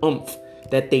extra oomph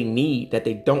that they need, that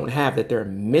they don't have, that they're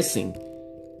missing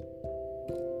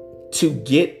to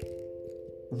get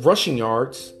rushing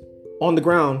yards on the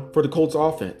ground for the Colts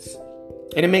offense.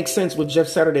 And it makes sense with Jeff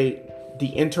Saturday, the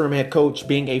interim head coach,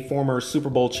 being a former Super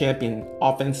Bowl champion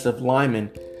offensive lineman,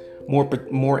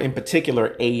 more in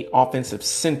particular, a offensive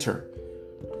center,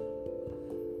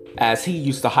 as he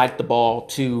used to hike the ball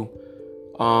to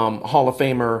Hall of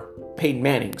Famer Peyton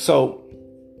Manning. So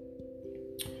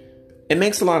it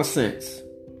makes a lot of sense.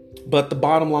 But the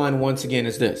bottom line, once again,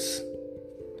 is this.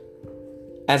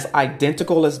 As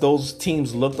identical as those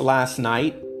teams looked last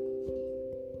night,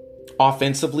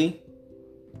 offensively,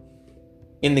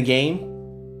 in the game,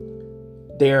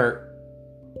 they're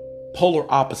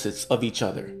polar opposites of each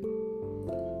other.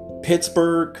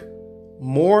 Pittsburgh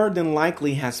more than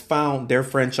likely has found their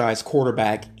franchise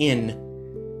quarterback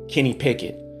in Kenny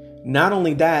Pickett. Not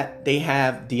only that, they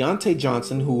have Deontay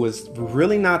Johnson, who is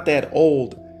really not that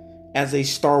old as a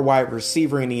star wide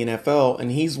receiver in the NFL, and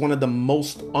he's one of the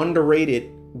most underrated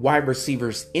wide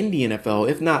receivers in the NFL,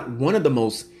 if not one of the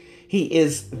most. He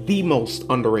is the most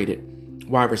underrated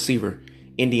wide receiver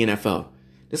in the NFL.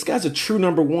 This guy's a true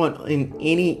number one in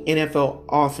any NFL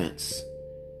offense.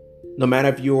 No matter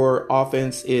if your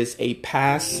offense is a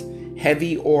pass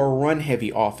heavy or run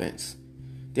heavy offense.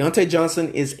 Deontay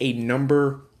Johnson is a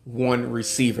number one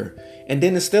receiver. And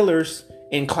then the Steelers,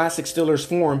 in classic Steelers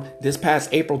form, this past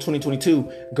April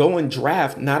 2022, go and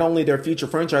draft not only their future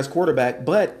franchise quarterback,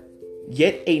 but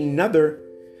yet another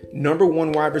number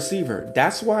one wide receiver.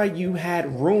 That's why you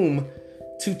had room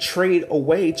to trade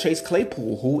away Chase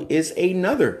Claypool, who is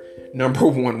another number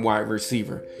one wide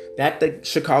receiver that the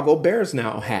Chicago Bears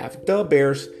now have. The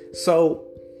Bears. So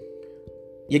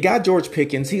you got George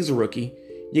Pickens. He's a rookie.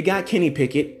 You got Kenny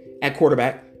Pickett at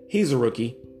quarterback. He's a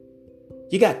rookie.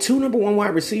 You got two number one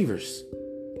wide receivers.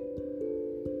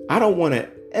 I don't want to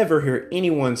ever hear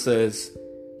anyone says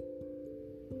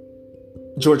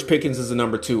George Pickens is a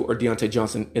number two or Deontay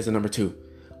Johnson is a number two.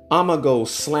 I'm going to go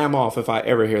slam off if I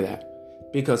ever hear that.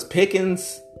 Because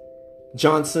Pickens,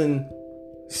 Johnson,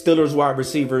 Steelers wide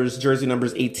receivers, jersey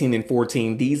numbers 18 and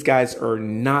 14, these guys are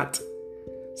not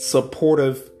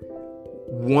supportive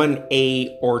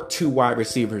 1A or 2 wide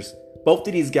receivers. Both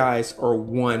of these guys are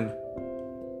 1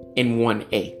 and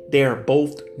 1A. They are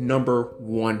both number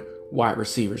one wide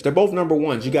receivers. They're both number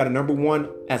ones. You got a number one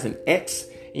as an X,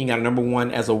 and you got a number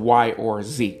one as a Y or a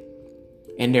Z.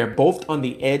 And they're both on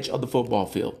the edge of the football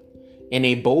field. And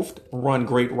they both run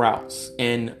great routes.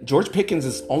 And George Pickens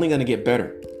is only going to get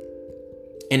better.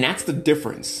 And that's the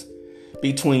difference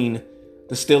between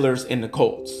the Steelers and the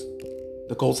Colts.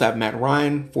 The Colts have Matt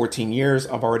Ryan, 14 years.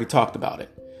 I've already talked about it.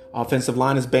 Offensive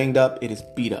line is banged up. It is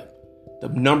beat up. The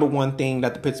number one thing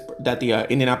that the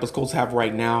Indianapolis Colts have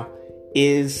right now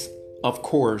is, of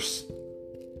course,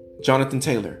 Jonathan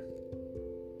Taylor.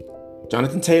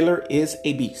 Jonathan Taylor is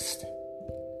a beast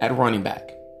at running back.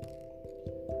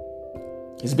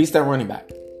 He's a beast at running back.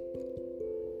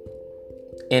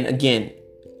 And again,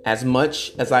 as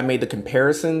much as I made the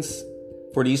comparisons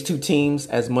for these two teams,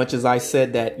 as much as I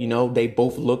said that, they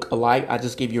both look alike, I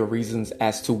just gave you reasons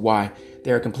as to why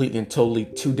they're completely and totally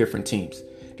two different teams.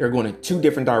 They're going in two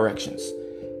different directions.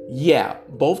 Yeah,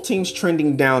 both teams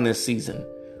trending down this season.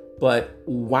 But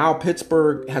while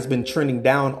Pittsburgh has been trending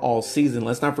down all season,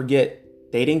 let's not forget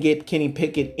they didn't get Kenny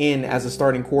Pickett in as a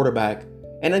starting quarterback.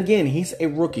 And again, he's a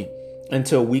rookie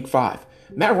until week 5.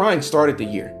 Matt Ryan started the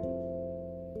year.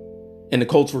 And the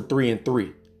Colts were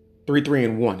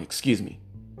 3-1, excuse me.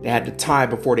 They had to tie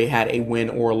before they had a win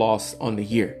or a loss on the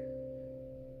year.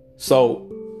 So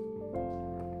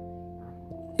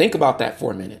think about that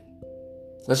for a minute.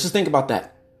 Let's just think about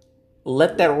that.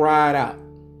 Let that ride out.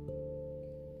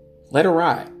 Let it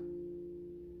ride.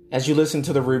 As you listen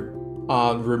to the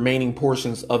remaining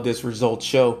portions of this results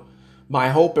show, my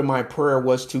hope and my prayer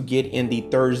was to get in the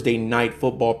Thursday night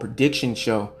football prediction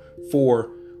show for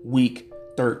week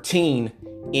 13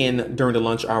 during the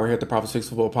lunch hour here at the Prophet's Fix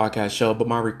Football Podcast show. But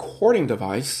my recording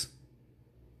device,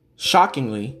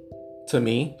 shockingly to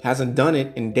me, hasn't done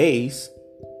it in days,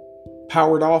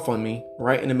 powered off on me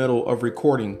right in the middle of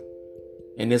recording.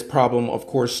 And this problem, of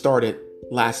course, started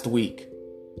last week.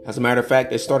 As a matter of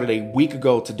fact, it started a week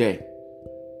ago today.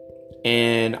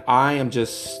 And I am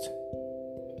just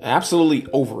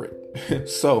absolutely over it.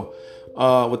 So,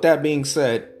 with that being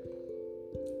said,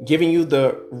 giving you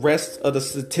the rest of the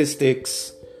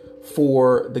statistics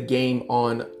for the game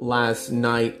on last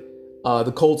night.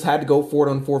 The Colts had to go for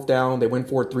it on fourth down. They went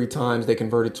for it 3 times. They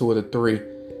converted 2 of the 3.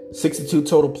 62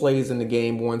 total plays in the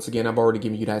game. Once again, I've already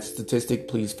given you that statistic.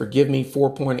 Please forgive me.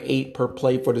 4.8 per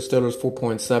play for the Steelers.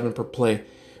 4.7 per play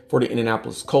for the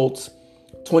Indianapolis Colts.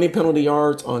 20 penalty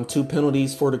yards on 2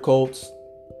 penalties for the Colts.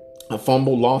 A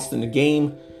fumble lost in the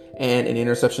game and an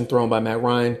interception thrown by Matt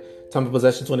Ryan. Time of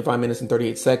possession, 25 minutes and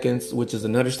 38 seconds, which is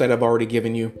another stat I've already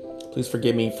given you. Please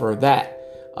forgive me for that.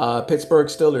 Pittsburgh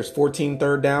Steelers, 14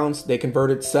 third downs. They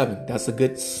converted 7. That's a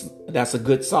good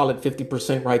solid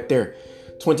 50% right there.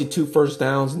 22 first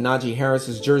downs. Najee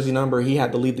Harris's jersey number. He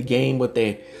had to leave the game with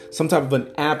some type of an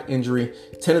ab injury.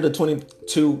 10 of the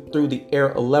 22 through the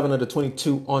air, 11 of the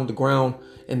 22 on the ground.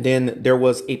 And then there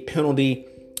was a penalty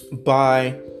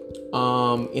by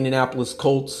Indianapolis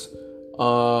Colts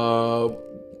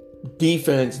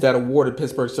defense that awarded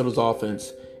Pittsburgh Steelers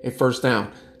offense a first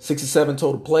down. 67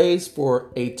 total plays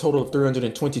for a total of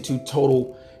 322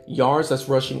 total yards. That's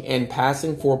rushing and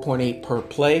passing, 4.8 per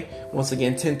play. Once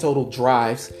again, 10 total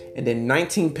drives, and then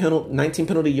 19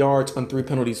 penalty yards on 3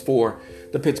 penalties for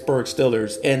the Pittsburgh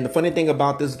Steelers. And the funny thing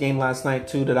about this game last night,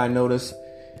 too, that I noticed,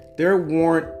 there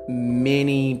weren't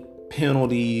many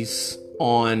penalties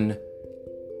in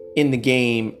the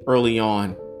game early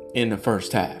on in the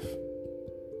first half.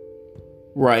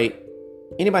 Right?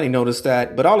 Anybody notice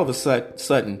that? But all of a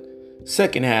sudden,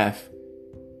 second half,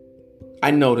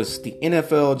 I noticed the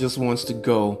NFL just wants to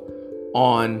go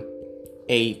on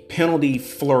a penalty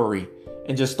flurry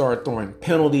and just start throwing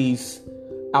penalties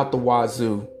out the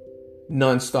wazoo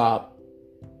nonstop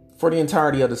for the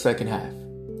entirety of the second half.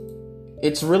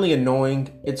 It's really annoying.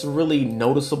 It's really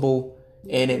noticeable,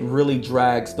 and it really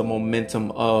drags the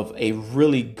momentum of a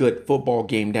really good football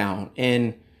game down.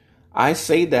 And I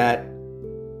say that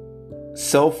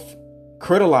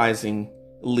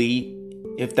self-criticizingly,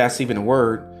 if that's even a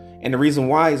word. And the reason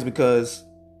why is because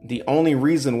the only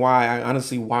reason why I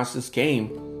honestly watched this game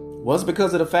was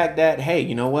because of the fact that, hey,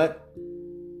 you know what?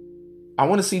 I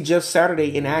want to see Jeff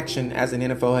Saturday in action as an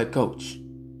NFL head coach.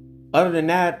 Other than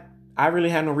that, I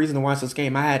really had no reason to watch this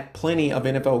game. I had plenty of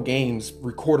NFL games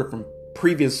recorded from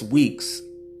previous weeks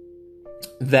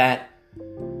that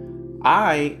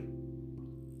I,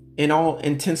 in all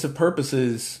intensive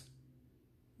purposes,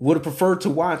 would have preferred to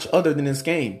watch other than this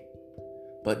game.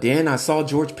 But then I saw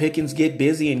George Pickens get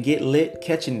busy and get lit,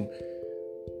 catching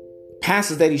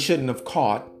passes that he shouldn't have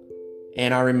caught.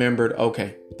 And I remembered,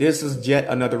 okay, this is yet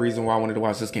another reason why I wanted to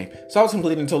watch this game. So I was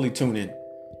completely and totally tuned in.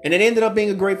 And it ended up being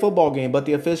a great football game. But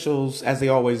the officials, as they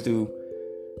always do,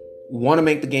 want to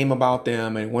make the game about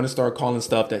them and want to start calling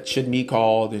stuff that shouldn't be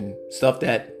called and stuff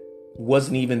that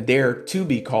wasn't even there to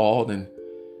be called. And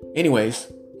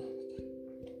anyways,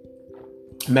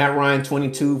 Matt Ryan,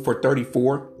 22 for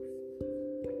 34.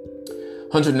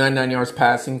 199 yards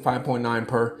passing, 5.9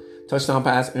 per. Touchdown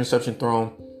pass, interception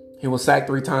thrown. He was sacked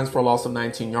 3 times for a loss of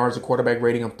 19 yards, a quarterback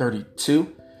rating of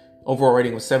 32. Overall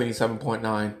rating was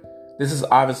 77.9. This is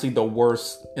obviously the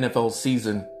worst NFL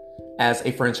season as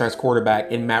a franchise quarterback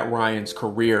in Matt Ryan's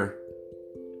career,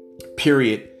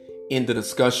 period, in the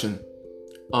discussion.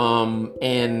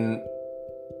 And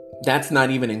that's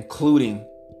not even including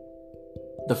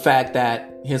the fact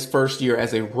that his first year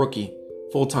as a rookie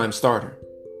full-time starter,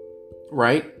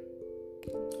 right?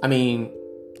 I mean,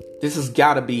 this has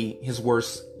got to be his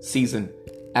worst season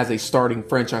as a starting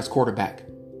franchise quarterback,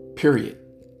 period.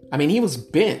 I mean, he was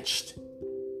benched.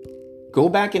 Go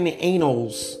back in the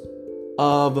annals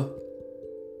of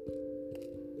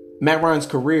Matt Ryan's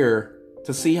career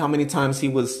to see how many times he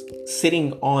was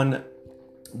sitting on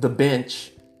the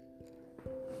bench,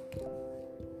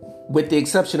 with the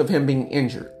exception of him being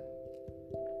injured.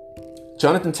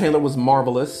 Jonathan Taylor was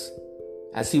marvelous.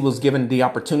 as he was given the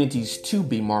opportunities to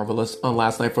be marvelous on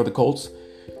last night for the Colts.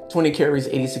 20 carries,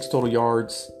 86 total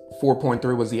yards,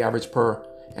 4.3 was the average per,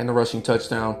 and the rushing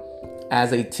touchdown.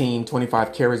 As a team,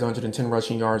 25 carries, 110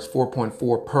 rushing yards,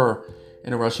 4.4 per,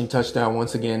 and a rushing touchdown.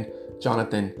 Once again,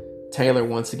 Jonathan Taylor,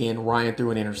 once again, Ryan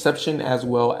threw an interception as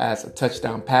well as a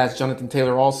touchdown pass. Jonathan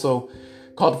Taylor also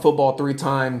caught the football 3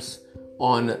 times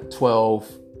on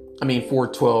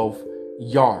 412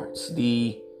 yards.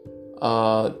 The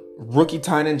rookie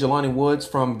tight end Jelani Woods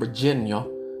from Virginia,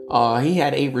 he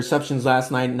had 8 receptions last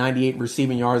night, 98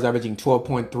 receiving yards, averaging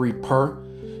 12.3 per.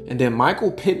 And then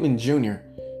Michael Pittman Jr.,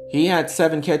 he had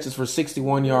 7 catches for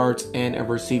 61 yards and a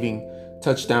receiving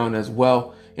touchdown as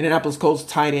well. Indianapolis Colts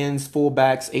tight ends,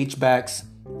 fullbacks, H-backs,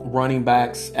 running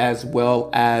backs, as well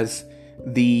as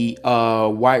the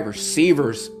wide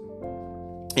receivers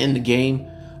in the game.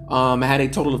 Had a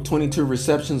total of 22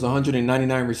 receptions,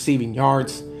 199 receiving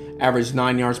yards, averaged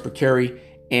 9 yards per carry,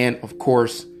 and of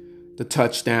course, the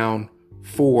touchdown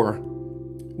for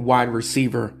wide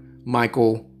receiver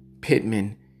Michael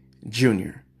Pittman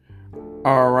Jr.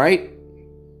 All right.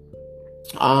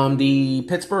 The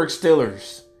Pittsburgh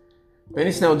Steelers.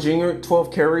 Benny Snell Jr.,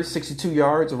 12 carries, 62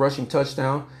 yards, a rushing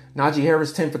touchdown. Najee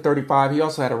Harris, 10 for 35. He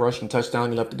also had a rushing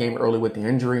touchdown. He left the game early with the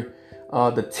injury.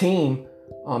 The team,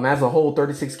 as a whole,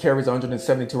 36 carries,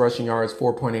 172 rushing yards,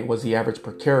 4.8 was the average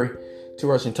per carry. 2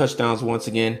 rushing touchdowns once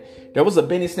again. There was a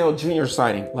Benny Snell Jr.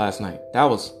 sighting last night. That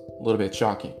was a little bit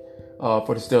shocking for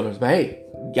the Steelers. But hey,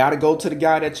 got to go to the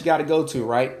guy that you got to go to,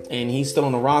 right? And he's still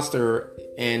on the roster.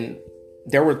 And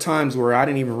there were times where I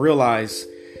didn't even realize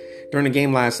during the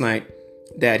game last night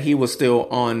that he was still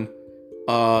on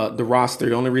the roster.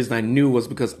 The only reason I knew was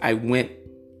because I went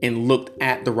and looked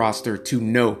at the roster to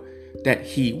know that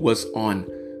he was on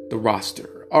the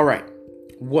roster. All right,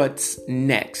 what's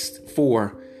next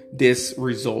for this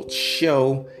results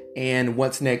show? And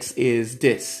what's next is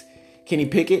this. Kenny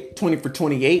Pickett, 20 for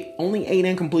 28, only 8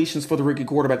 incompletions for the rookie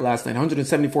quarterback last night,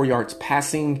 174 yards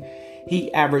passing.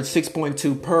 He averaged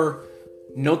 6.2 per,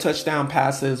 no touchdown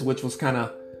passes, which was kind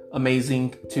of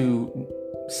amazing to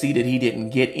see that he didn't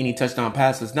get any touchdown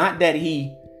passes. Not that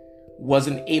he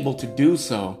wasn't able to do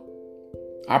so.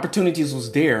 Opportunities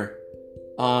was there.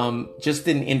 Just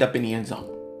didn't end up in the end zone.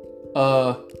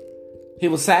 He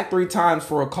was sacked 3 times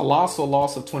for a colossal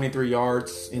loss of 23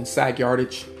 yards in sack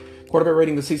yardage. Quarterback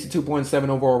rating of 62.7,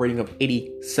 overall rating of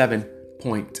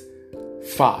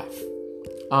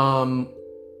 87.5.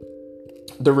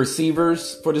 The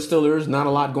receivers for the Steelers, not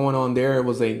a lot going on there. It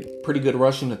was a pretty good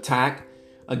rushing attack.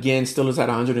 Again, Steelers had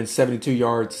 172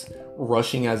 yards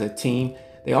rushing as a team.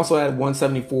 They also had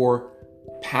 174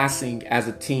 passing as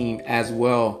a team as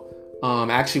well.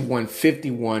 Actually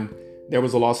 151. There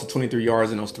was a loss of 23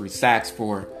 yards and those 3 sacks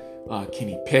for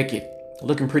Kenny Pickett.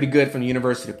 Looking pretty good from the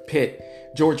University of Pitt.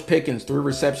 George Pickens, 3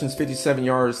 receptions, 57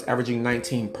 yards, averaging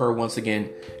 19 per. Once again,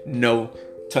 no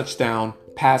touchdown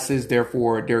passes.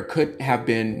 Therefore, there could have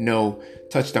been no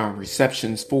touchdown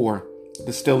receptions for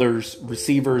the Steelers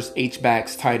receivers,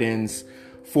 H-backs, tight ends,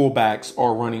 fullbacks,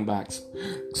 or running backs.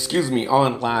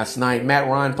 On last night. Matt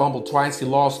Ryan fumbled twice. He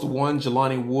lost 1.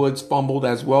 Jelani Woods fumbled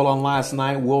as well on last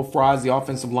night. Will Fries, the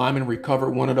offensive lineman,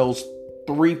 recovered one of those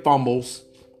 3 fumbles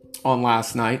on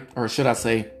last night. Or should I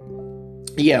say,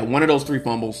 one of those 3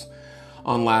 fumbles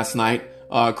on last night.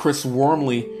 Chris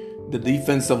Wormley, the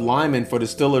defensive lineman for the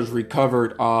Steelers,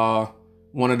 recovered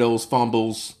one of those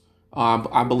fumbles.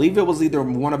 I believe it was either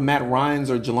one of Matt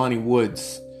Ryan's or Jelani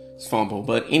Woods' fumble.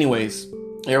 But anyways,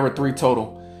 there were 3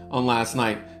 total on last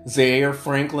night. Zaire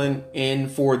Franklin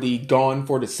gone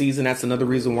for the season. That's another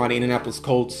reason why the Indianapolis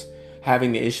Colts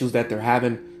having the issues that they're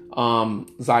having.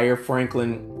 Zaire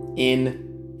Franklin in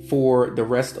for the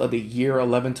rest of the year.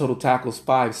 11 total tackles,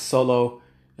 5 solo.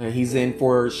 He's in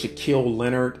for Shaquille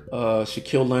Leonard.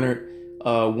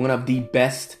 One of the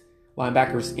best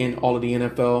linebackers in all of the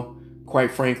NFL.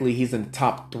 Quite frankly, he's in the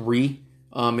top 3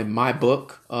 in my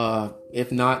book,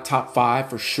 if not top 5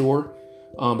 for sure.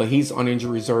 But he's on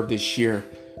injury reserve this year.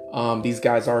 These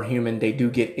guys are human. They do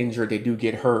get injured. They do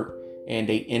get hurt. And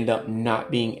they end up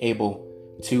not being able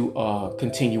to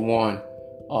continue on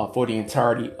for the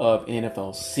entirety of an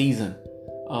NFL season.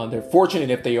 They're fortunate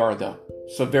if they are, though.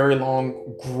 It's a very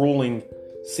long, grueling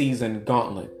season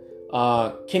gauntlet.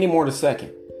 Kenny Moore II,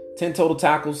 10 total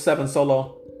tackles, 7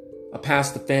 solo, a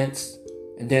pass defense.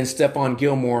 And then Stephon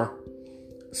Gilmore,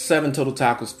 7 total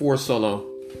tackles, 4 solo.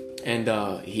 And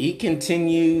he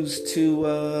continues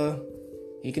to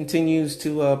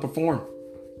perform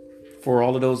for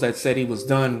all of those that said he was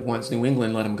done once New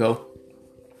England let him go.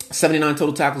 79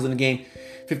 total tackles in the game,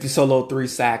 50 solo, 3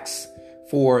 sacks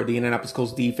for the Indianapolis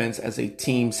Colts defense as a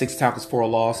team. 6 tackles for a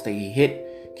loss. They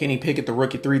hit Kenny Pickett, the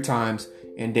rookie, 3 times,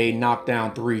 and they knocked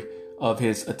down 3 of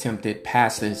his attempted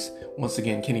passes. Once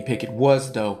again, Kenny Pickett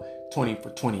was, though, 20 for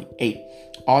 28.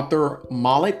 Arthur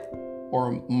Maulet,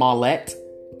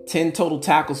 10 total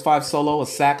tackles, 5 solo, a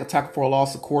sack, a tackle for a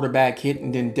loss, a quarterback hit,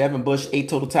 and then Devin Bush, 8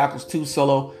 total tackles, 2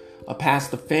 solo, a pass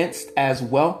defense as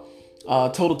well.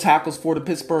 Total tackles for the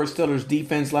Pittsburgh Steelers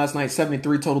defense last night,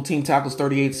 73 total team tackles,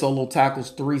 38 solo tackles,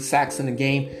 3 sacks in the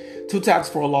game, 2 tackles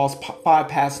for a loss, 5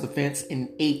 pass defense, and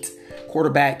 8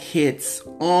 quarterback hits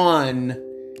on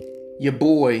your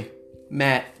boy,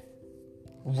 Matt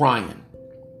Ryan.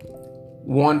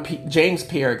 James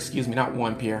Pierre, I'm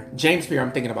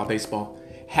thinking about baseball,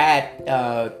 had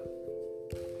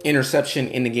interception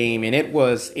in the game, and it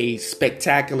was a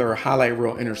spectacular highlight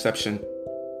reel interception.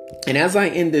 And as I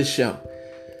end this show,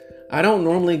 I don't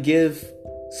normally give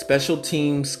special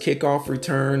teams kickoff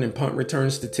return and punt return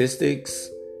statistics,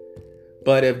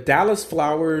 but if Dallas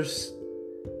Flowers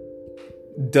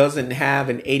doesn't have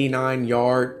an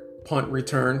 89-yard punt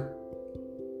return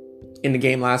in the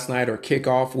game last night, or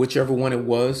kickoff, whichever one it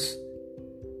was,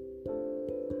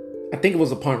 I think it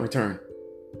was a punt return.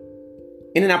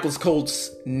 Indianapolis Colts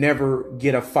never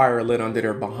get a fire lit under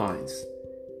their behinds.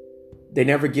 They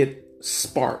never get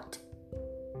sparked.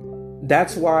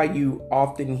 That's why you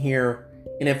often hear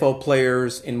NFL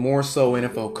players, and more so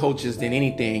NFL coaches than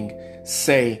anything,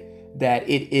 say that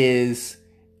it is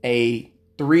a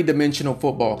 3-dimensional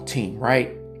football team,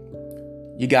 right?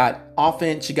 You got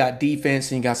offense, you got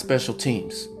defense, and you got special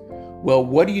teams. Well,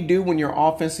 what do you do when your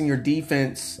offense and your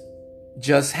defense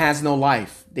just has no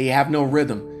life? They have no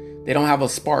rhythm. They don't have a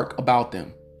spark about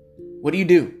them. What do you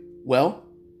do? Well,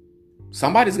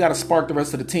 somebody's got to spark the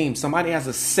rest of the team. Somebody has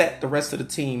to set the rest of the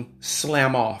team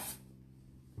slam off.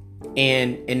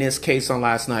 And in this case on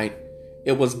last night,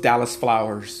 it was Dallas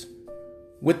Flowers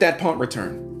with that punt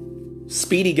return.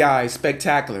 Speedy guy,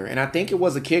 spectacular. And I think it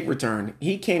was a kick return.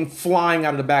 He came flying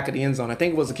out of the back of the end zone. I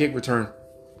think it was a kick return.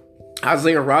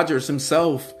 Isaiah Rodgers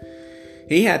himself,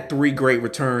 he had 3 great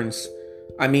returns.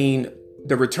 I mean,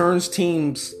 the returns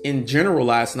teams in general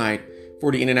last night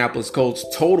for the Indianapolis Colts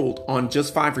totaled on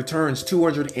just 5 returns,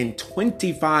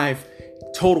 225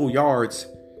 total yards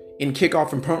in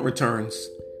kickoff and punt returns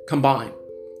combined.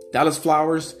 Dallas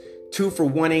Flowers, 2 for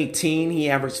 118. He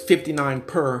averaged 59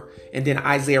 per. And then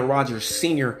Isaiah Rodgers,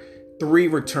 senior, 3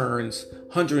 returns,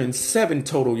 107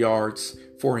 total yards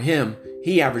for him.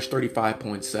 He averaged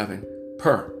 35.7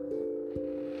 per.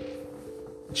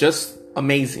 Just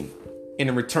amazing in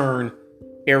the return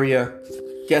area.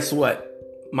 Guess what?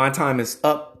 My time is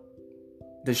up.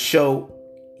 The show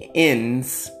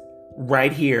ends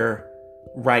right here,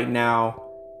 right now.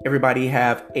 Everybody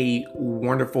have a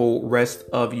wonderful rest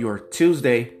of your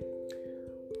Tuesday.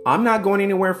 I'm not going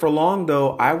anywhere for long,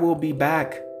 though. I will be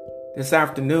back this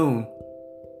afternoon.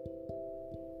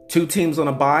 2 teams on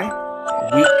a bye,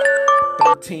 week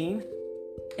 13.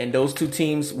 And those 2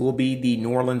 teams will be the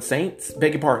New Orleans Saints.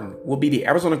 Beg your pardon. Will be the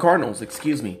Arizona Cardinals,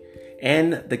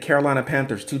 and the Carolina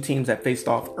Panthers, 2 teams that faced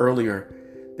off earlier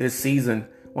this season.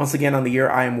 Once again, on the year,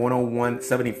 I am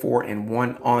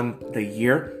 101-74-1 on the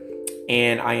year.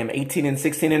 And I am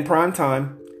 18-16 in prime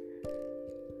time.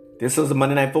 This is the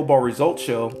Monday Night Football results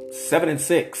show,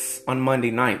 7-6 on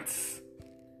Monday nights.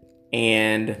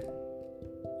 And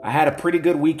I had a pretty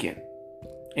good weekend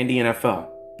in the NFL.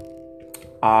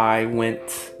 I went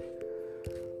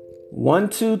 1,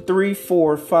 2, 3,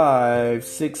 4, 5,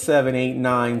 6, 7, 8,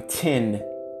 9, 10,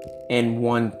 and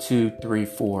 1, 2, 3,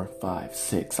 4, 5,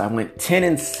 6. I went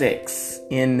 10-6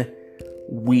 in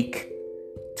week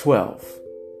 12.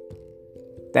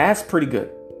 That's pretty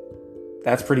good.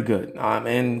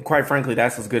 And quite frankly,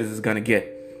 that's as good as it's going to get.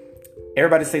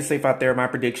 Everybody stay safe out there. My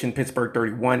prediction, Pittsburgh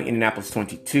 31, Indianapolis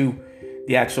 22.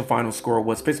 The actual final score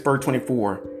was Pittsburgh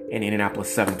 24 and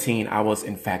Indianapolis 17. I was,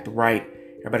 in fact, right.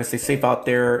 Everybody stay safe out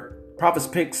there. Prophet's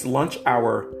Picks lunch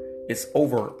hour is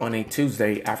over on a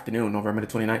Tuesday afternoon, November the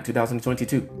 29th,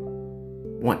 2022.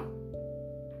 1.